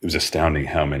astounding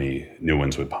how many new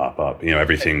ones would pop up.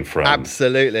 Everything from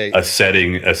absolutely a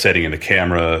setting in the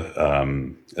camera.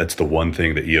 That's the one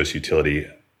thing that EOS Utility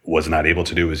was not able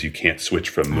to do, is you can't switch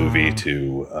from movie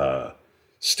to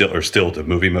still to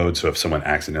movie mode. So if someone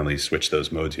accidentally switched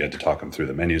those modes, you had to talk them through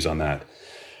the menus on that.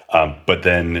 But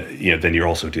then you're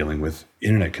also dealing with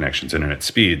internet connections, internet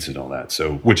speeds, and all that.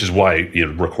 So which is why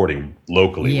recording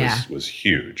locally was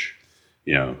huge.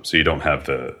 So you don't have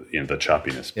the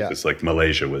choppiness, because like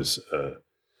Malaysia was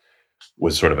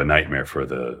sort of a nightmare for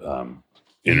the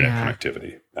internet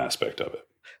connectivity aspect of it.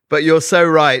 But you're so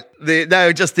right.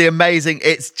 Just the amazing.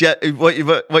 It's just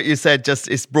what you said. Just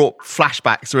it's brought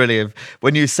flashbacks really of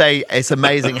when you say it's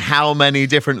amazing how many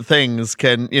different things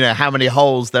can, how many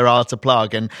holes there are to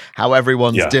plug and how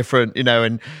everyone's different,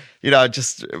 and.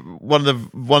 Just one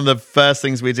of the first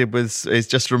things we did was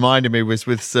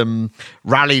with some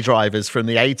rally drivers from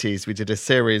the 80s. We did a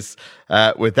series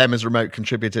with them as remote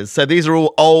contributors. So these are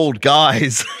all old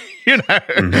guys,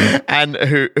 and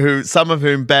who some of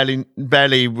whom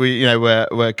barely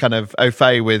were kind of au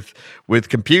fait with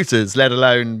computers, let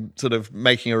alone sort of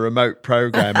making a remote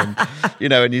program. And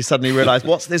and you suddenly realize,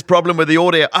 what's this problem with the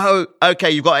audio? Oh,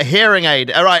 okay, you've got a hearing aid.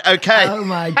 All right, okay. Oh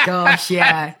my gosh,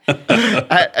 yeah.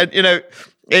 And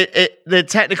the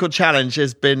technical challenge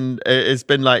has been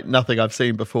like nothing I've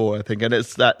seen before, I think, and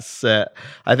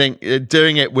I think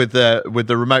doing it with the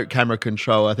remote camera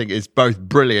control, I think is both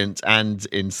brilliant and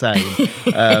insane,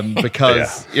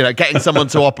 because getting someone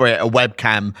to operate a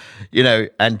webcam,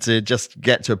 and to just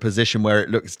get to a position where it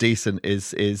looks decent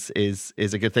is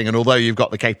a good thing. And although you've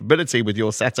got the capability with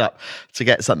your setup to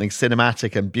get something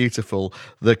cinematic and beautiful,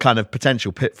 the kind of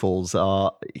potential pitfalls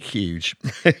are huge.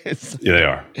 They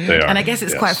are. And I guess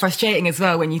it's quite frustrating as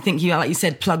well when you think like you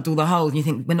said, plugged all the holes and you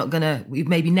think we've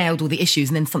maybe nailed all the issues,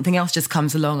 and then something else just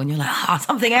comes along and you're like,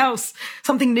 something else,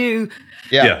 something new.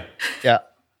 Yeah.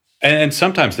 And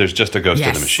sometimes there's just a ghost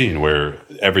in the machine where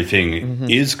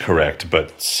everything is correct,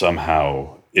 but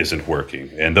somehow isn't working.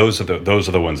 And those are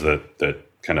the ones that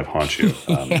kind of haunt you.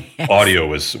 Audio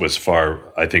was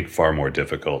far more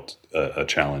difficult a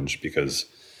challenge, because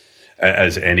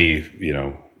as any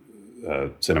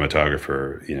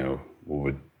cinematographer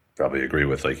would probably agree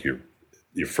with, like you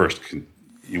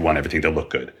want everything to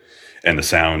look good, and the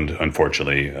sound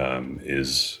unfortunately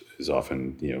is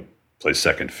often plays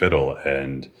second fiddle,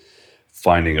 and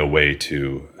finding a way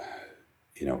to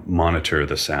monitor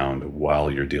the sound while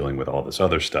you're dealing with all this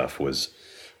other stuff was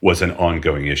an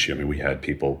ongoing issue. I mean, we had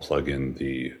people plug in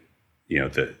the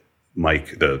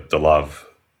mic, the lav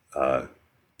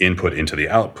input into the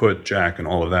output jack and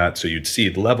all of that, so you'd see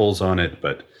levels on it,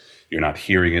 but you're not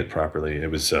hearing it properly. It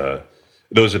was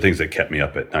those are things that kept me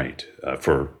up at night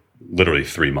for literally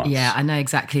 3 months. Yeah, I know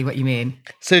exactly what you mean.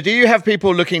 So do you have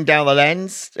people looking down the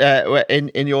lens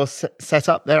in your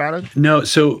setup there, Alan? No.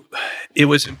 So it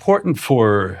was important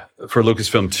for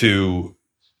Lucasfilm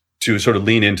to sort of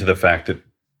lean into the fact that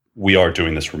we are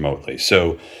doing this remotely.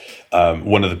 So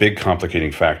one of the big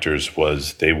complicating factors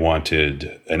was they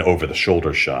wanted an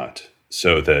over-the-shoulder shot,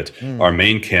 so that our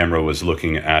main camera was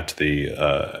looking at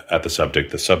the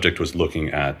subject. The subject was looking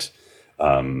at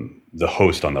the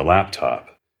host on the laptop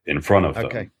in front of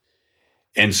them.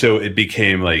 And so it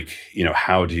became like,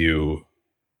 how do you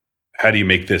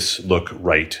make this look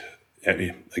right? I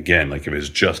mean, again, like if it was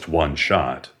just one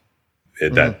shot,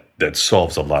 that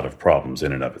solves a lot of problems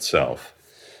in and of itself.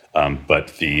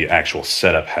 But the actual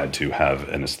setup had to have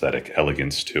an aesthetic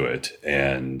elegance to it,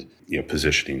 and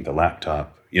positioning the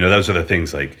laptop. Those are the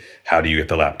things, like how do you get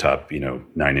the laptop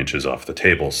 9 inches off the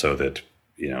table so that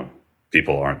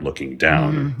people aren't looking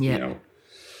down,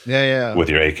 with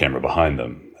your A camera behind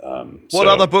them. What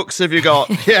other books have you got?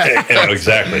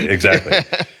 Exactly.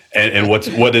 And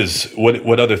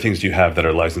what other things do you have that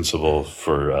are licensable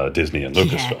for Disney and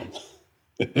Lucasfilm?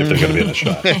 If they're going to be in the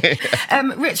shot.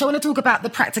 Rich, I want to talk about the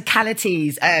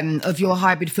practicalities of your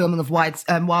hybrid filming of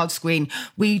widescreen.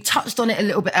 We touched on it a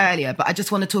little bit earlier, but I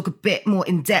just want to talk a bit more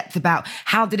in depth about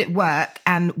how did it work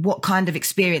and what kind of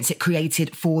experience it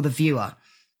created for the viewer.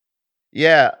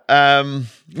 Yeah.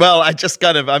 Well,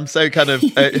 I'm so kind of,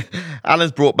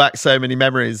 Alan's brought back so many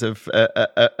memories of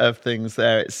things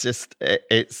there. It's just,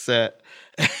 it's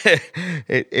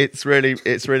really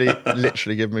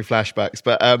literally giving me flashbacks.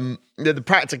 But the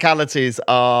practicalities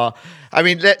are, I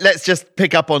mean, let's just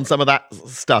pick up on some of that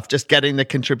stuff, just getting the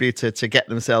contributor to get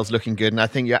themselves looking good. And I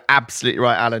think you're absolutely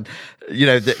right, Alan,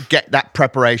 get that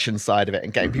preparation side of it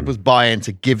and getting people's buy-in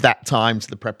to give that time to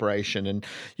the preparation. And,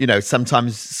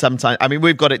 sometimes, I mean,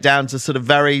 we've got it down to sort of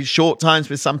very short times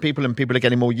with some people, and people are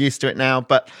getting more used to it now.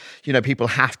 But, people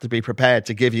have to be prepared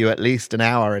to give you at least an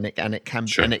hour, and it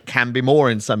can be more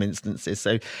in some instances.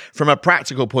 So from a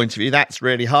practical point of view, that's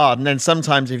really hard. And then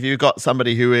sometimes if you've got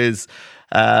somebody who is,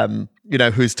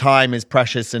 whose time is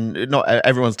precious, and not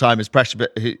everyone's time is precious,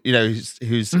 but who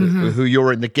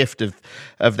you're in the gift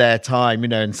of their time,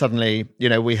 and suddenly,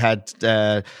 we had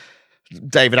David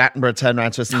Attenborough turn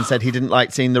around to us and said he didn't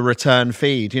like seeing the return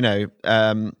feed,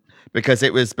 because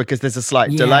there's a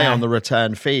slight delay on the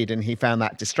return feed, and he found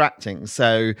that distracting.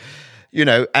 So,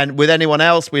 and with anyone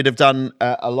else, we'd have done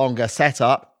a longer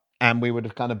setup, and we would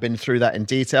have kind of been through that in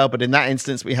detail. But in that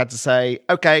instance, we had to say,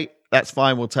 okay, that's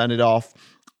fine, we'll turn it off.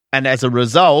 And as a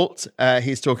result,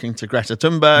 he's talking to Greta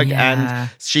Thunberg, and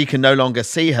she can no longer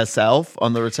see herself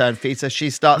on the return feed. So she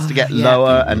starts to get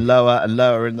lower and lower and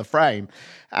lower in the frame.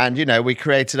 And, we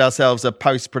created ourselves a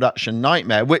post-production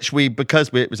nightmare, which because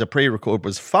it was a pre-record,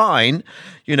 was fine.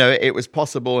 It was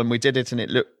possible, and we did it, and it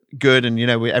looked good. And,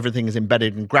 everything is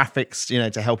embedded in graphics,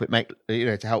 to help it make,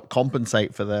 to help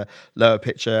compensate for the lower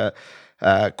picture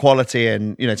quality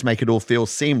and, to make it all feel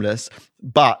seamless.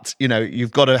 But,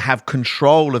 you've got to have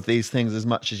control of these things as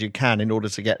much as you can in order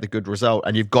to get the good result.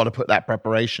 And you've got to put that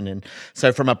preparation in.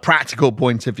 So from a practical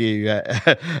point of view,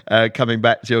 coming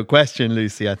back to your question,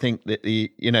 Lucy, I think that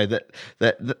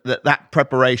that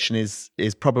preparation is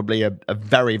probably a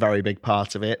very, very big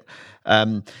part of it.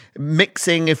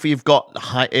 Mixing, if you've got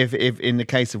if in the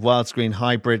case of Wildscreen,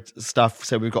 hybrid stuff,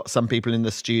 so we've got some people in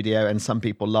the studio and some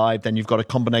people live, then you've got a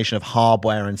combination of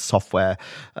hardware and software,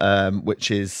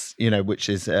 which is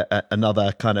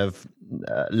another kind of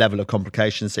level of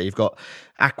complication. So you've got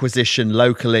acquisition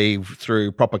locally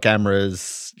through proper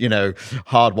cameras,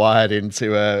 hardwired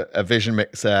into a vision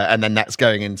mixer, and then that's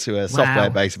going into a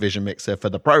software-based vision mixer for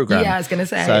the program. Yeah, I was going to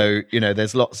say. So,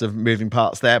 there's lots of moving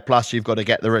parts there. Plus, you've got to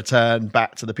get the return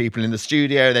back to the people in the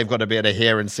studio. They've got to be able to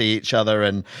hear and see each other,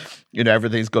 and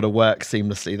everything's got to work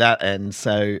seamlessly that end.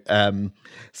 So,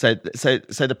 so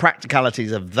the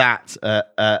practicalities of that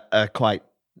are quite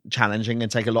challenging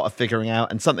and take a lot of figuring out.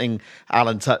 And something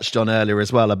Alan touched on earlier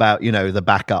as well about the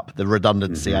backup, the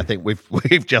redundancy. I think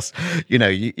we've just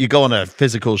you go on a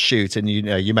physical shoot and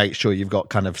you make sure you've got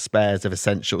kind of spares of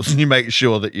essentials, and you make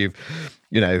sure that you've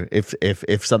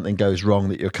if something goes wrong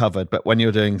that you're covered. But when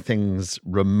you're doing things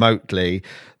remotely,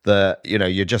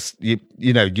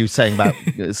 you saying about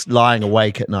it's lying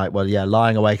awake at night. Well, yeah,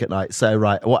 lying awake at night. So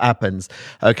right, what happens?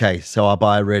 Okay, so I'll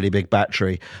buy a really big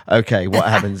battery. Okay, what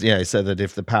happens? So that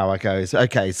if the power goes,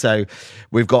 okay, so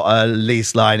we've got a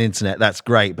lease line internet. That's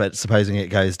great, but supposing it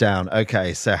goes down,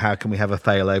 okay, so how can we have a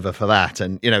failover for that?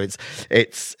 And it's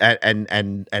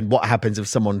and what happens if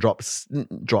someone drops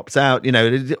out?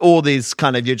 All these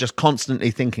kind of, you're just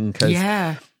constantly thinking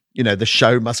because the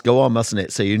show must go on, mustn't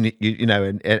it? So and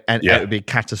it would be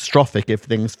catastrophic if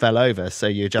things fell over. So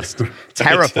you're just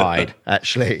terrified,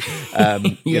 actually.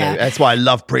 That's why I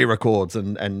love pre-records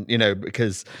and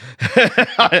because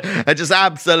I just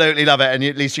absolutely love it. And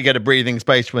at least you get a breathing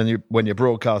space when you're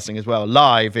broadcasting as well.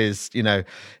 Live is a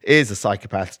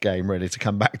psychopath's game, really, to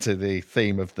come back to the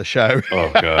theme of the show. Oh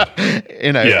God.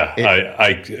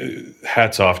 I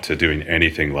hats off to doing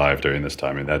anything live during this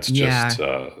time, and that's just.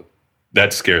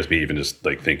 That scares me even just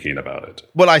like thinking about it.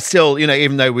 Well, I still,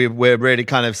 even though we're really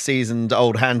kind of seasoned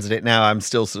old hands at it now, I'm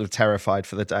still sort of terrified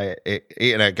for the day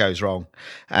it goes wrong,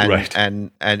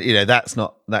 and that's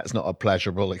not a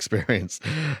pleasurable experience.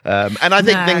 And I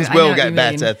think things will get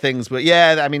better. Things will,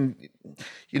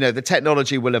 the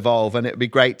technology will evolve, and it would be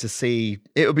great to see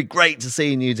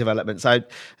new developments. I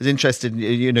was interested,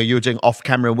 you were doing off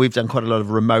camera, and we've done quite a lot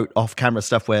of remote off camera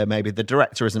stuff where maybe the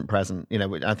director isn't present.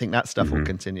 I think that stuff will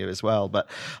continue as well. But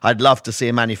I'd love to see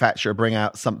a manufacturer bring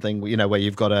out something, where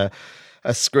you've got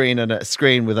a screen and a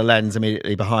screen with a lens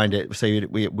immediately behind it. So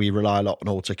we rely a lot on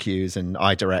auto cues and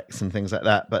iDirects and things like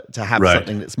that. But to have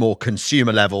something that's more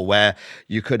consumer level, where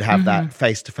you could have that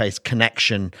face-to-face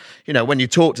connection, when you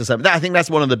talk to someone. I think that's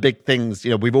one of the big things.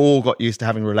 We've all got used to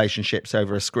having relationships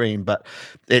over a screen, but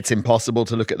it's impossible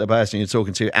to look at the person you're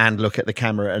talking to and look at the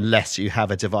camera unless you have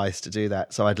a device to do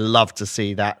that. So I'd love to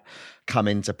see that come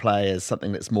into play as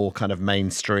something that's more kind of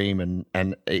mainstream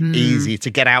and easy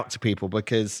to get out to people,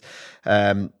 because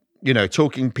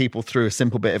talking people through a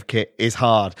simple bit of kit is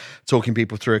hard. Talking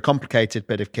people through a complicated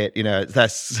bit of kit,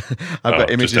 that's I've got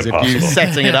images of you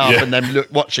setting it up and then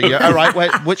watching it. All right,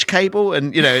 wait, which cable?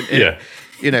 And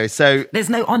so there's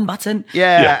no on button.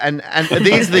 And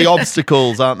these are the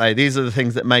obstacles, aren't they? These are the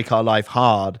things that make our life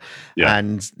hard.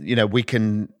 And we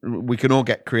can all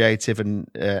get creative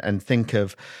and think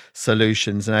of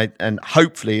solutions, and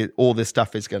hopefully all this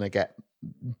stuff is going to get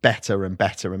better and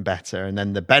better and better, and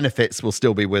then the benefits will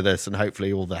still be with us, and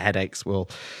hopefully all the headaches will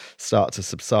start to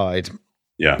subside.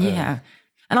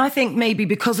 And I think maybe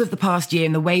because of the past year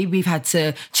and the way we've had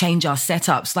to change our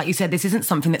setups, like you said, this isn't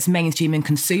something that's mainstream and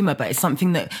consumer, but it's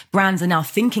something that brands are now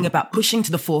thinking about pushing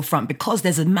to the forefront because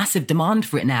there's a massive demand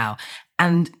for it now.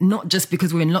 And not just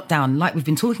because we're in lockdown, like we've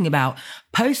been talking about,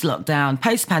 post-lockdown,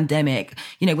 post-pandemic,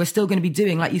 we're still going to be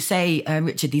doing, like you say,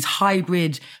 Richard, these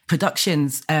hybrid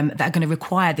productions that are going to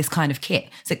require this kind of kit.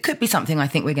 So it could be something I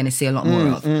think we're going to see a lot more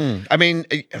of. I mean,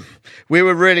 we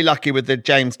were really lucky with the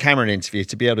James Cameron interview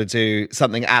to be able to do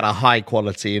something at a high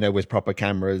quality, with proper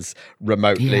cameras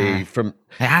remotely from...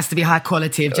 It has to be high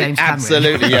quality of James Cameron.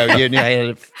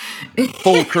 Absolutely.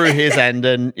 Full crew his end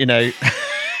and,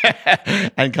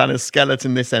 and kind of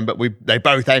skeleton this end, but they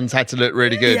both ends had to look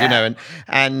really good,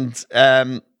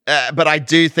 but I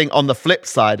do think on the flip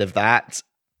side of that,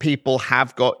 people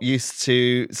have got used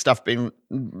to stuff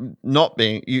not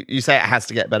being, you say it has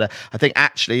to get better. I think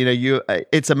actually,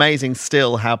 it's amazing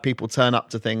still how people turn up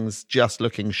to things just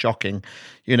looking shocking,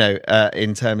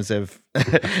 in terms of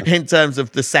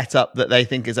the setup that they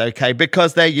think is okay,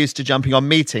 because they're used to jumping on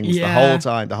meetings the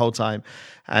whole time.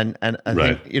 And I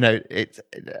think, it's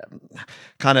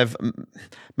kind of,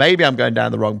 maybe I'm going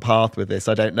down the wrong path with this,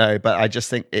 I don't know, but I just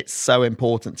think it's so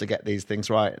important to get these things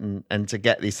right and to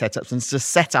get these setups and to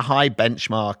set a high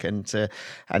benchmark and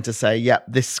to say,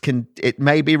 it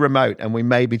may be remote and we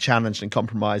may be challenged and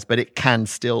compromised, but it can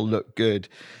still look good.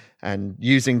 And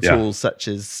using tools such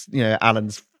as,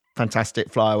 Alan's fantastic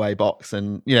flyaway box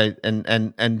and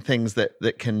and things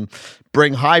that can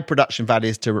bring high production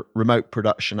values to remote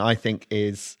production, I think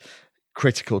is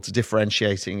critical to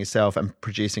differentiating yourself and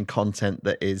producing content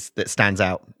that stands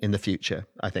out in the future,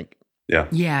 I think.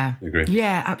 Yeah. Agree.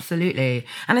 Yeah, absolutely.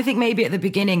 And I think maybe at the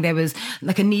beginning there was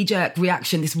like a knee-jerk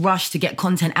reaction, this rush to get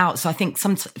content out. So I think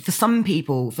for some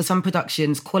people, for some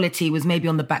productions, quality was maybe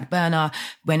on the back burner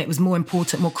when it was more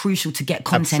important, more crucial to get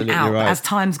content Absolutely out. Right. But as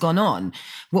time's gone on,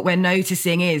 what we're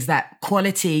noticing is that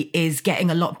quality is getting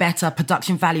a lot better,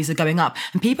 production values are going up,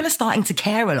 and people are starting to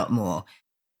care a lot more.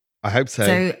 I hope so.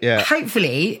 So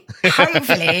hopefully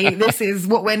this is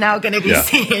what we're now going to be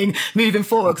seeing moving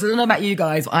forward. Because I don't know about you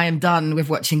guys, but I am done with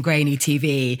watching grainy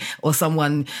TV or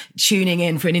someone tuning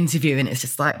in for an interview and it's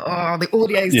just like, oh, the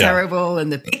audio's terrible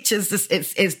and the pictures just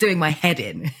it's doing my head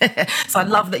in. So I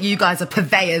love that you guys are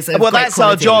purveyors of great that's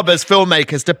quality. our job as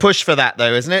filmmakers, to push for that,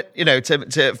 though, isn't it?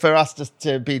 To for us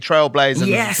to be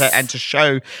trailblazers and to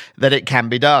show that it can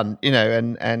be done.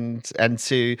 And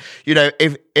to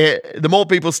if the more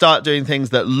people start doing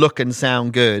things that look and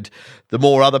sound good, the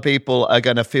more other people are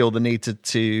going to feel the need to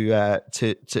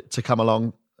come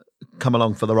along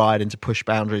for the ride and to push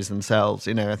boundaries themselves.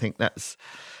 I think that's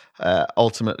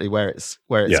ultimately where it's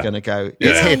going to go.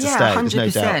 It's here to stay. 100%.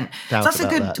 There's no doubt That's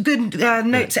a good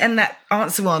note to end that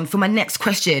answer on for my next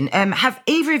question. Have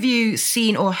either of you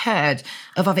seen or heard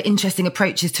of other interesting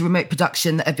approaches to remote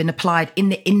production that have been applied in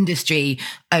the industry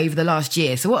over the last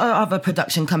year? So what are other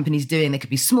production companies doing? They could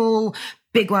be small,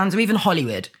 big ones, or even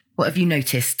Hollywood. What have you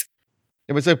noticed?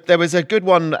 There was a good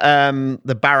one,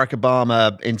 the Barack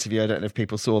Obama interview. I don't know if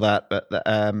people saw that, but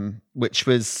which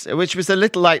was a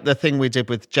little like the thing we did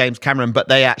with James Cameron, but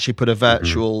they actually put a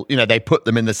virtual, they put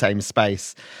them in the same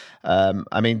space. For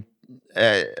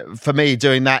me,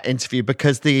 doing that interview,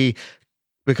 because the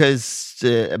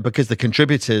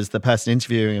contributors, the person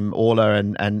interviewing him, Orla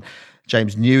and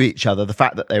James, knew each other, the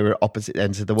fact that they were opposite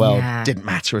ends of the world didn't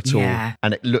matter at all,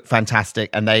 and it looked fantastic,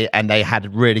 and they had a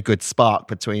really good spark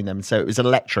between them. So it was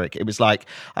electric. It was like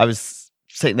I was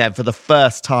sitting there for the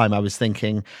first time. I was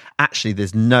thinking, actually,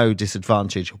 there's no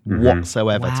disadvantage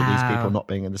whatsoever to these people not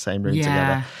being in the same room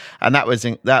together, and that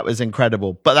was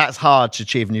incredible. But that's hard to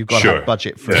achieve, and you've got to have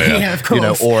budget for it, of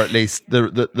course. or at least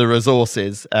the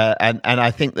resources. And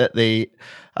I think that the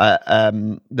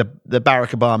Barack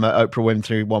Obama, Oprah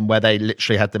Winfrey one, where they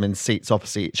literally had them in seats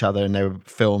opposite each other and they were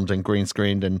filmed and green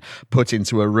screened and put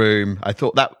into a room. I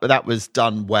thought that was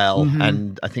done well,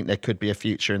 and I think there could be a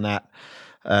future in that.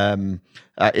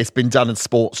 It's been done in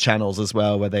sports channels as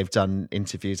well, where they've done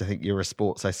interviews. I think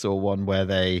Eurosports, I saw one where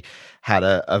they had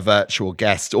a virtual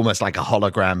guest, almost like a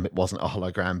hologram. It wasn't a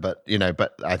hologram, but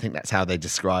I think that's how they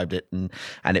described it, and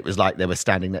it was like they were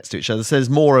standing next to each other. So there's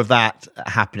more of that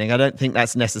happening. I don't think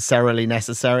that's necessarily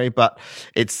necessary, but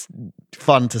it's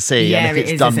fun to see, and if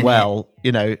it's done well,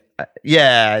 and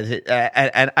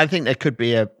I think there could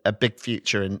be a big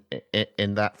future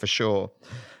in that for sure.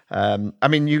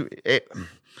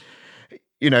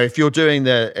 If you're doing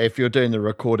the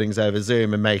recordings over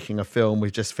Zoom and making a film,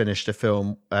 we've just finished a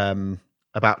film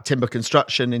about timber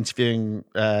construction, interviewing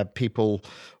people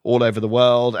all over the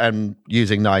world and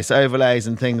using nice overlays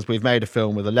and things. We've made a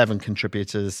film with 11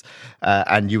 contributors,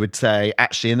 and you would say,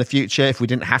 actually, in the future, if we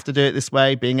didn't have to do it this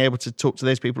way, being able to talk to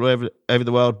those people over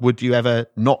the world, would you ever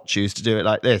not choose to do it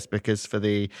like this? Because for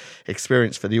the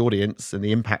experience for the audience and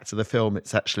the impact of the film,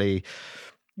 it's actually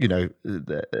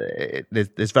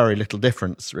there's very little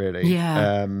difference really.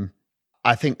 Yeah.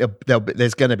 I think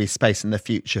there's going to be space in the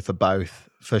future for both,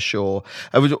 for sure.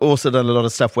 I've also done a lot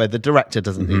of stuff where the director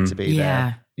doesn't need to be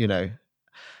there,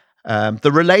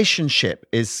 The relationship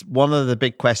is one of the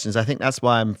big questions. I think that's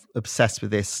why I'm obsessed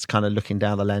with this kind of looking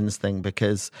down the lens thing,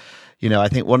 because, I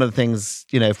think one of the things,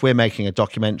 if we're making a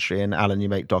documentary, and Alan, you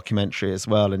make documentary as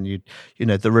well, and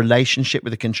the relationship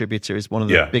with the contributor is one of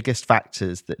the biggest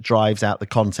factors that drives out the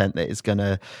content that is going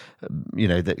to,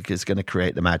 that is going to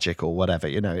create the magic or whatever.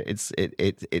 It's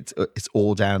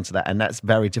all down to that, and that's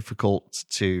very difficult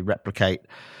to replicate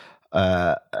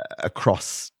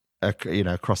across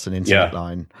an internet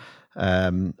line.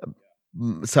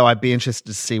 So I'd be interested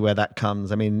to see where that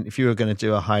comes. I mean, if you were going to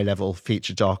do a high-level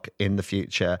feature doc in the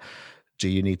future, do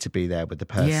you need to be there with the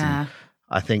person? Yeah.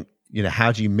 I think,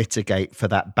 how do you mitigate for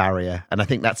that barrier? And I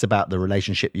think that's about the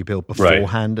relationship you build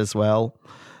beforehand as well,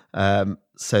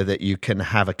 so that you can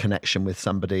have a connection with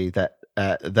somebody that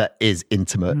is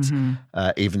intimate,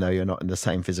 even though you're not in the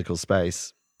same physical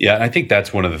space. Yeah, and I think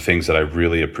that's one of the things that I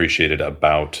really appreciated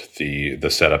about the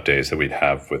setup days that we'd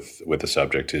have with the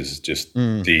subject is just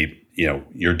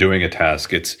you're doing a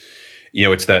task. It's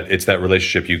that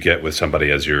relationship you get with somebody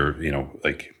as you're,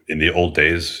 like in the old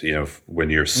days,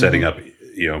 when you're setting up,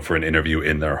 for an interview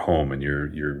in their home and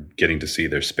you're getting to see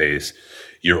their space.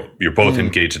 You're both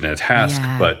engaged in a task,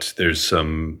 but there's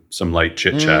some light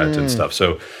chit chat and stuff.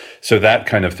 So that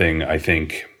kind of thing, I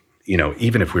think,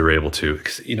 even if we were able to,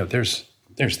 'cause,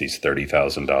 there's these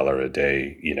 $30,000 a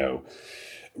day,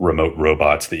 remote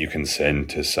robots that you can send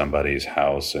to somebody's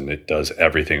house, and it does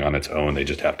everything on its own. They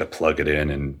just have to plug it in,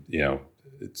 and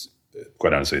it's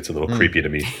quite honestly, it's a little creepy to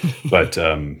me. But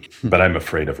I'm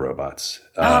afraid of robots.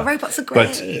 Robots are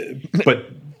great. But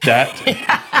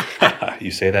that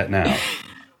you say that now.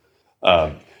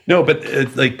 No, but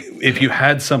like if you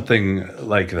had something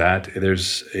like that,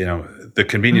 there's the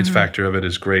convenience factor of it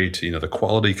is great. The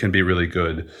quality can be really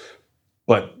good.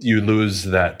 But you lose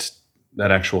that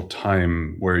actual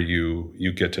time where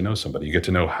you get to know somebody. You get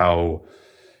to know how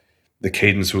the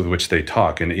cadence with which they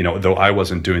talk. And, though I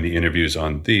wasn't doing the interviews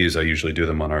on these, I usually do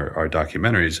them on our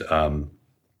documentaries.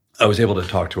 I was able to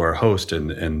talk to our host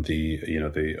and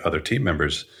the other team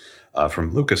members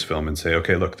from Lucasfilm and say,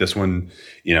 okay, look, this one,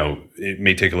 it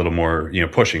may take a little more,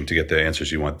 pushing to get the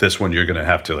answers you want. This one, you're going to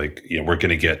have to we're going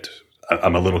to get.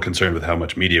 I'm a little concerned with how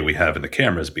much media we have in the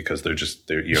cameras because they're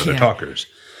talkers.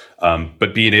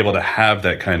 But being able to have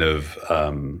that kind of,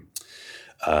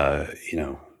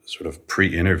 sort of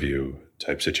pre-interview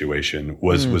type situation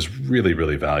was really,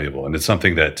 really valuable. And it's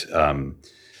something that,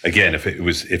 again,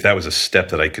 if that was a step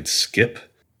that I could skip,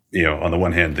 on the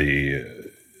one hand, the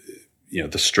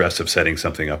stress of setting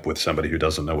something up with somebody who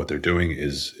doesn't know what they're doing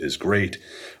is great.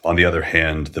 On the other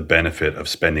hand, the benefit of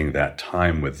spending that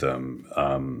time with them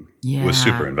was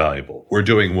super invaluable. We're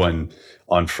doing one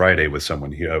on Friday with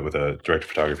someone here, with a director of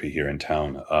photography here in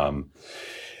town.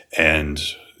 And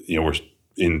we're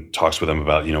in talks with them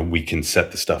about, we can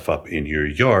set the stuff up in your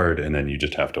yard and then you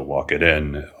just have to walk it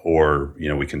in, or,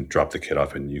 we can drop the kit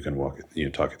off and you can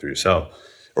talk it through yourself,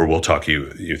 or we'll talk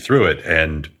you through it.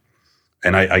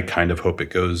 And I kind of hope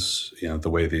it goes, the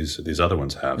way these other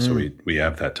ones have. So we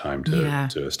have that time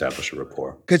to establish a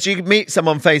rapport. Because you meet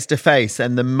someone face to face,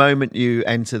 and the moment you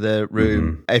enter the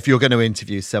room, if you're going to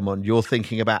interview someone, you're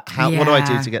thinking about what do I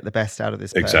do to get the best out of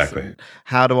this person? Exactly.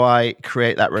 How do I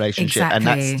create that relationship? Exactly. And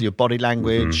that's your body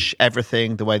language,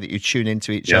 everything, the way that you tune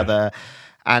into each other.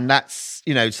 And that's,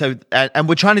 so, and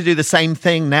we're trying to do the same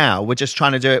thing now. We're just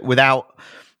trying to do it without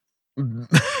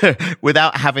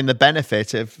having the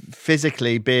benefit of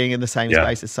physically being in the same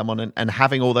space as someone and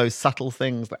having all those subtle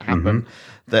things that happen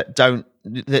that don't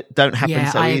happen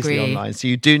so easily online. So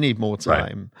you do need more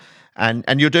time. Right.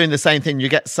 And you're doing the same thing. You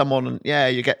get someone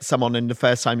in the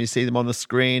first time you see them on the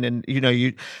screen, and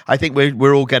I think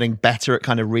we're all getting better at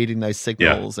kind of reading those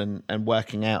signals and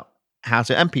working out how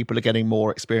to, and people are getting more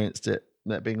experienced at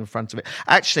being in front of it.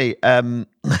 Actually,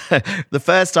 the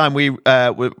first time we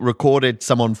recorded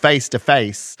someone face to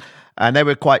face, and they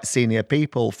were quite senior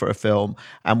people for a film,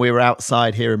 and we were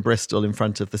outside here in Bristol in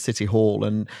front of the City Hall,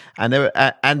 and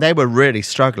they were really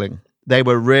struggling. They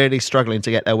were really struggling to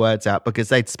get their words out because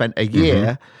they'd spent a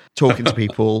year talking to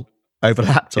people over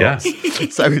laptops. Yeah.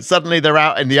 So suddenly they're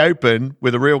out in the open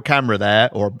with a real camera there,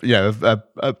 or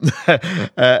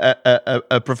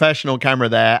a professional camera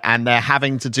there, and they're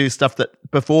having to do stuff that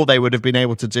before they would have been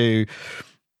able to do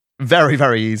very,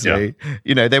 very easily.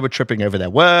 Yeah. They were tripping over their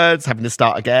words, having to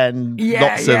start again.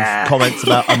 Lots of comments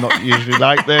about, I'm not usually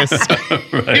like this.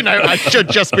 Right. I should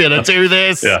just be able to do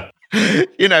this. Yeah.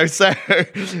 You know, so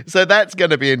that's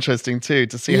going to be interesting too,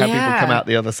 to see how people come out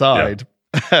the other side.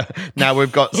 Now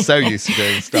we've got so used to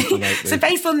doing stuff remotely. So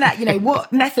based on that, you know,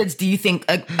 what methods do you think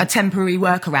are temporary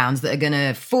workarounds that are going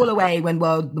to fall away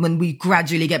when we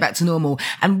gradually get back to normal?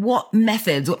 And what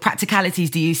methods, what practicalities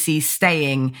do you see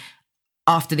staying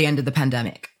after the end of the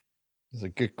pandemic? That's a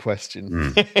good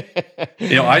question.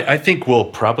 You know, I think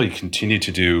we'll probably continue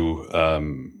to do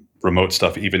remote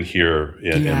stuff even here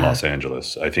in Los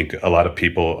Angeles. I think a lot of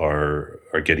people are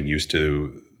getting used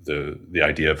to the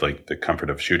idea of like the comfort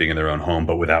of shooting in their own home,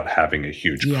 but without having a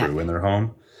huge crew in their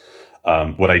home.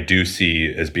 What I do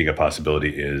see as being a possibility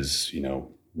is, you know,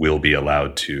 we'll be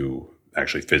allowed to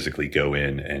actually physically go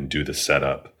in and do the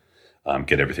setup,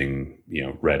 get everything, you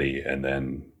know, ready, and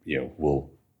then, you know, we'll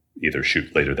either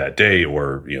shoot later that day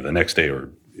or, you know, the next day or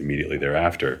immediately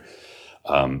thereafter.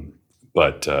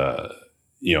 But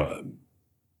you know,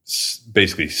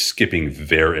 basically skipping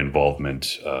their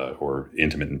involvement or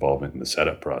intimate involvement in the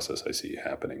setup process, I see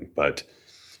happening. But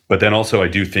then also I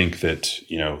do think that,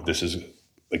 you know, this is,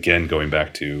 again, going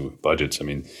back to budgets. I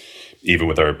mean, even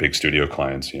with our big studio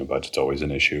clients, you know, budget's always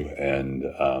an issue. And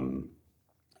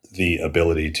the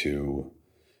ability to,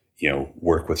 you know,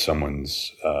 work with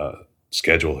someone's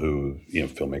schedule who, you know,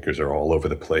 filmmakers are all over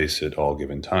the place at all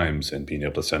given times, and being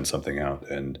able to send something out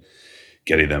and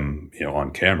getting them, you know,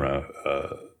 on camera,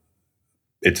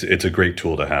 it's a great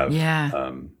tool to have.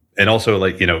 Yeah. And also,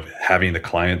 like, you know, having the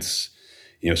clients,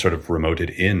 you know, sort of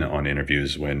remoted in on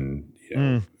interviews when, you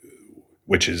know,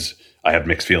 which is, I have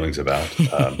mixed feelings about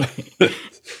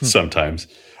sometimes.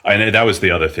 And that was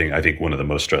the other thing. I think one of the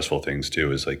most stressful things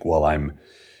too is like, while I'm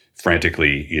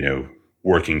frantically, you know,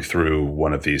 working through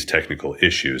one of these technical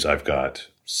issues, I've got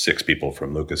 6 people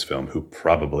from Lucasfilm who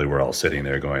probably were all sitting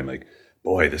there going like,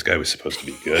 boy, this guy was supposed to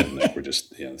be good. And like, we're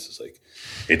just, you know, this is like,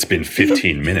 it's been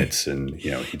 15 minutes and,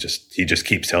 you know, he just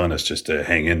keeps telling us just to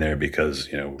hang in there because,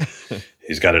 you know,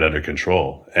 he's got it under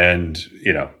control. And,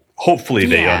 you know, hopefully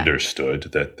they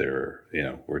understood that there, you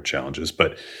know, were challenges,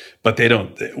 but they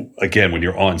don't, again, when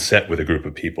you're on set with a group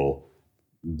of people,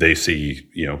 they see,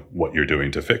 you know, what you're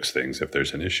doing to fix things if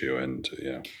there's an issue. And,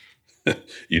 you know,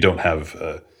 you don't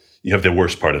have, you have the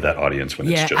worst part of that audience when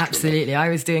it's just absolutely. remote. I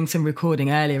was doing some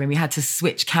recording earlier and we had to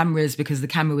switch cameras because the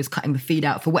camera was cutting the feed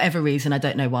out for whatever reason. I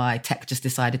don't know why. Tech just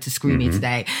decided to screw me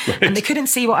today. Right. And they couldn't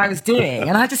see what I was doing.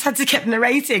 And I just had to keep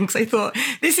narrating because I thought,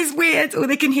 this is weird. All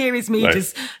they can hear is me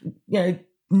just, you know,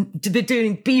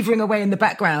 beavering away in the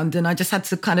background, and I just had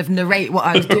to kind of narrate what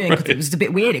I was doing because it was a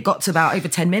bit weird. It got to about over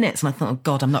 10 minutes and I thought, oh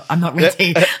God, I'm not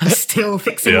ready. I'm still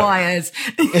fixing wires.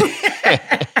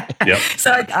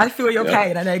 So I feel your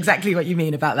pain. I know exactly what you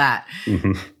mean about that.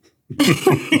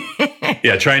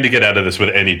 Yeah, trying to get out of this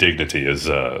with any dignity is,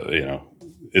 you know,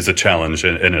 is a challenge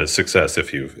and a success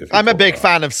if you I'm a big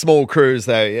fan of small crews,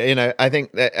 though. You know, I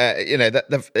think that you know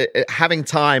that having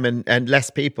time and less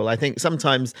people. I think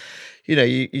sometimes, you know,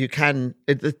 you can,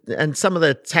 and some of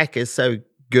the tech is so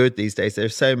good these days.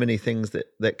 There's so many things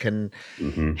that can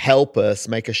help us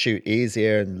make a shoot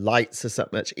easier, and lights are so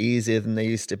much easier than they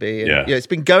used to be. And, you know, it's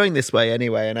been going this way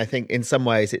anyway. And I think in some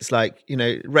ways it's like, you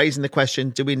know, raising the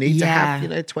question, do we need to have, you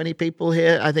know, 20 people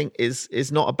here? I think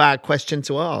is not a bad question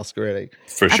to ask, really.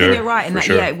 For sure. I think you're right in that,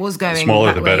 it was going smaller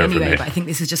that the way better anyway, for me. but I think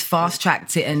this has just fast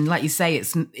tracked it. And like you say,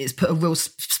 it's put a real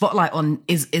spotlight on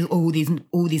is all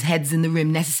these heads in the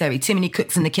room necessary? Too many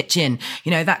cooks in the kitchen,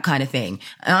 you know, that kind of thing.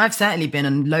 And I've certainly been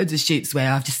on loads of shoots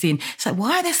where I've just seen, it's like,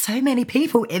 why are there so many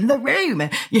people in the room?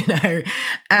 You know?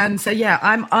 And so, yeah,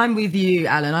 I'm with you,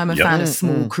 Alan. I'm a fan of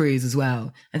small crews as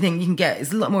well. I think you can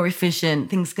it's a lot more efficient.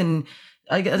 Things can,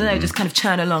 I don't know, just kind of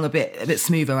churn along a bit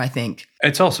smoother, I think.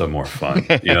 It's also more fun.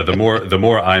 You know, the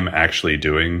more I'm actually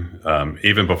doing,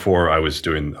 even before I was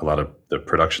doing a lot of the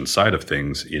production side of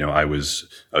things, you know, I was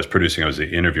producing, I was the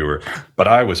interviewer, but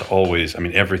I was always, I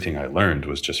mean, everything I learned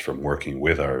was just from working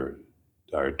with our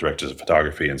directors of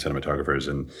photography and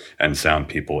cinematographers and sound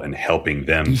people and helping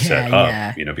them set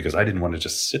up, you know, because I didn't want to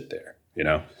just sit there, you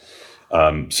know.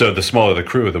 So the smaller the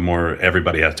crew, the more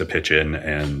everybody has to pitch in,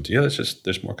 and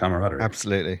there's more camaraderie.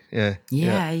 Absolutely.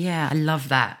 Yeah. I love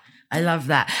that.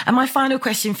 And my final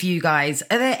question for you guys,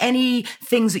 are there any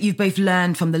things that you've both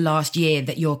learned from the last year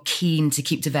that you're keen to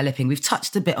keep developing? We've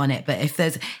touched a bit on it, but if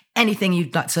there's anything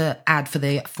you'd like to add for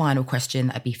the final question,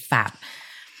 that'd be fab.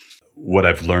 What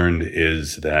I've learned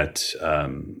is that,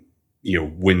 you know,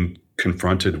 when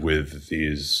confronted with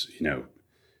these, you know,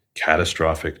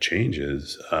 catastrophic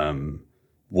changes,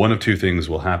 one of two things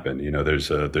will happen. You know, there's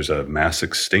a mass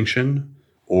extinction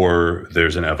or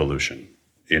there's an evolution,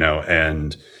 you know,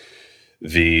 and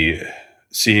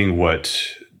seeing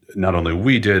what not only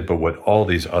we did, but what all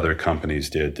these other companies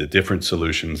did, the different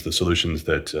solutions, the solutions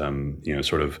that,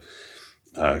 sort of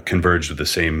converged with the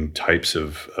same types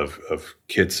of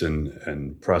kits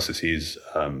and processes,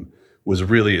 was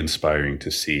really inspiring to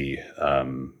see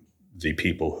the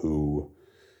people who,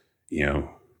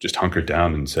 just hunkered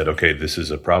down and said, okay, this is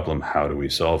a problem. How do we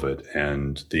solve it?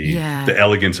 And the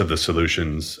elegance of the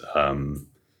solutions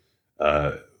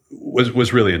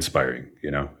was really inspiring,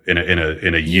 in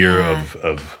a year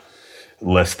of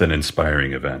less than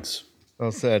inspiring events.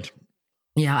 Well said.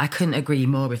 Yeah, I couldn't agree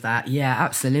more with that. Yeah,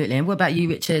 absolutely. And what about you,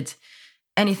 Richard?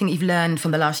 Anything you've learned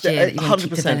from the last year that you want to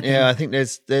keep developing? Yeah, I think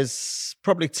there's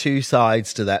probably two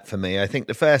sides to that for me. I think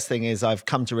the first thing is I've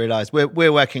come to realize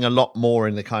we're working a lot more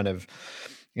in the kind of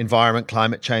environment,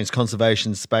 climate change,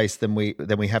 conservation space than we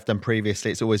have done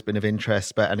previously. It's always been of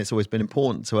interest, and it's always been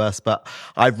important to us. But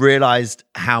I've realized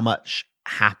how much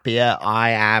happier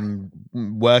I am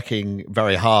working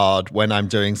very hard when I'm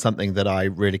doing something that I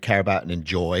really care about and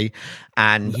enjoy.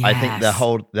 And I think the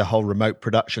whole remote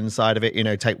production side of it,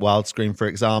 take Wildscreen, for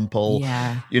example.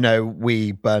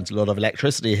 We burnt a lot of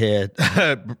electricity here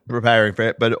preparing for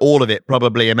it, but all of it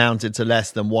probably amounted to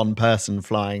less than one person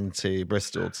flying to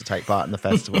Bristol to take part in the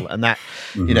festival. And that,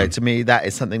 to me, that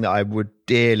is something that I would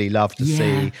dearly love to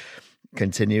see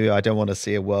continue. I don't want to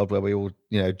see a world where we all,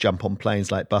 jump on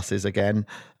planes like buses again,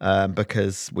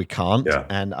 because we can't. Yeah.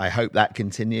 And I hope that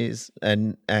continues.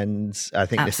 And I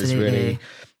think this is really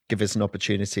give us an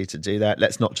opportunity to do that.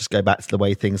 Let's not just go back to the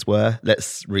way things were.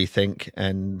 Let's rethink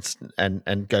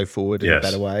and go forward in a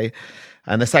better way.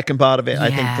 And the second part of it,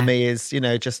 I think for me is,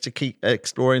 just to keep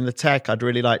exploring the tech. I'd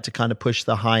really like to kind of push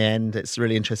the high end. It's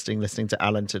really interesting listening to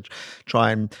Alan to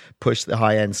try and push the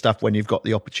high end stuff when you've got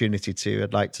the opportunity to.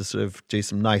 I'd like to sort of do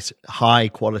some nice high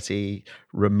quality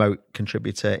remote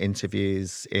contributor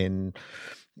interviews in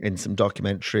some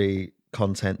documentary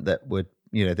content that would,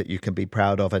 that you can be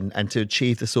proud of, and to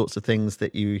achieve the sorts of things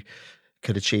that you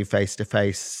could achieve face to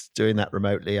face. Doing that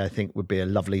remotely, I think would be a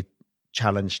lovely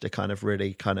challenge to kind of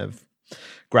really kind of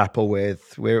grapple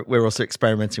with. We're also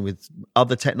experimenting with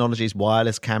other technologies,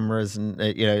 wireless cameras, and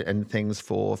and things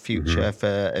for future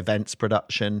for events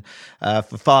production,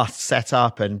 for fast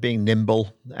setup and being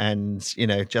nimble, and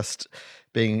just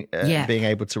being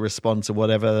able to respond to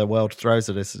whatever the world throws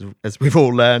at us. As we've all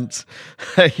learnt,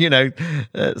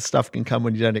 stuff can come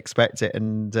when you don't expect it,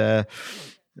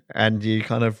 and you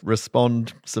kind of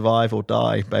respond, survive or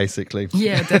die, basically.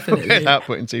 Yeah, definitely. Without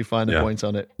putting too fine a point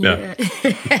on it. Yeah.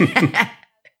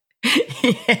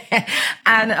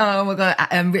 And oh my God,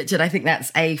 Richard, I think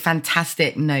that's a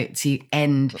fantastic note to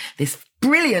end this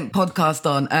brilliant podcast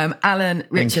on. Alan,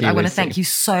 Richard, I want to thank you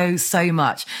so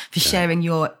much for sharing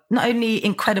your not only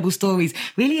incredible stories,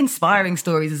 really inspiring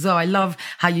stories as well. I love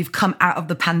how you've come out of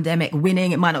the pandemic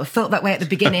winning. It might not have felt that way at the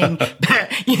beginning,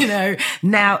 but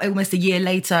now almost a year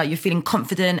later, you're feeling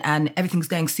confident and everything's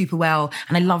going super well.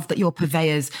 And I love that you're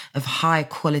purveyors of high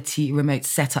quality remote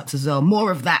setups as well.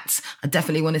 More of that. I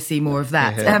definitely want to see more of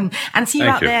that. And to you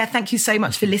out there, thank you so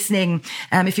much for listening.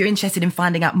 If you're interested in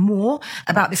finding out more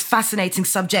about this fascinating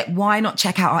subject, why not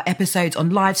check out our episodes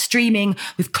on live streaming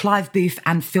with Clive Booth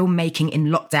and Filmmaking in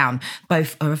Lockdown.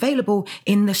 Both are available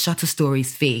in the Shutter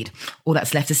Stories feed. All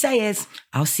that's left to say is,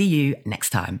 I'll see you next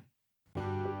time.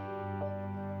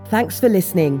 Thanks for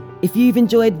listening. If you've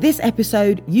enjoyed this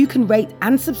episode, you can rate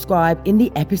and subscribe in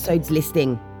the episodes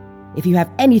listing. If you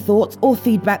have any thoughts or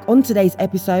feedback on today's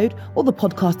episode or the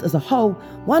podcast as a whole,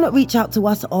 why not reach out to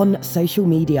us on social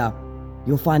media?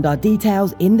 You'll find our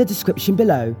details in the description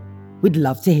below. We'd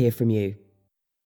love to hear from you.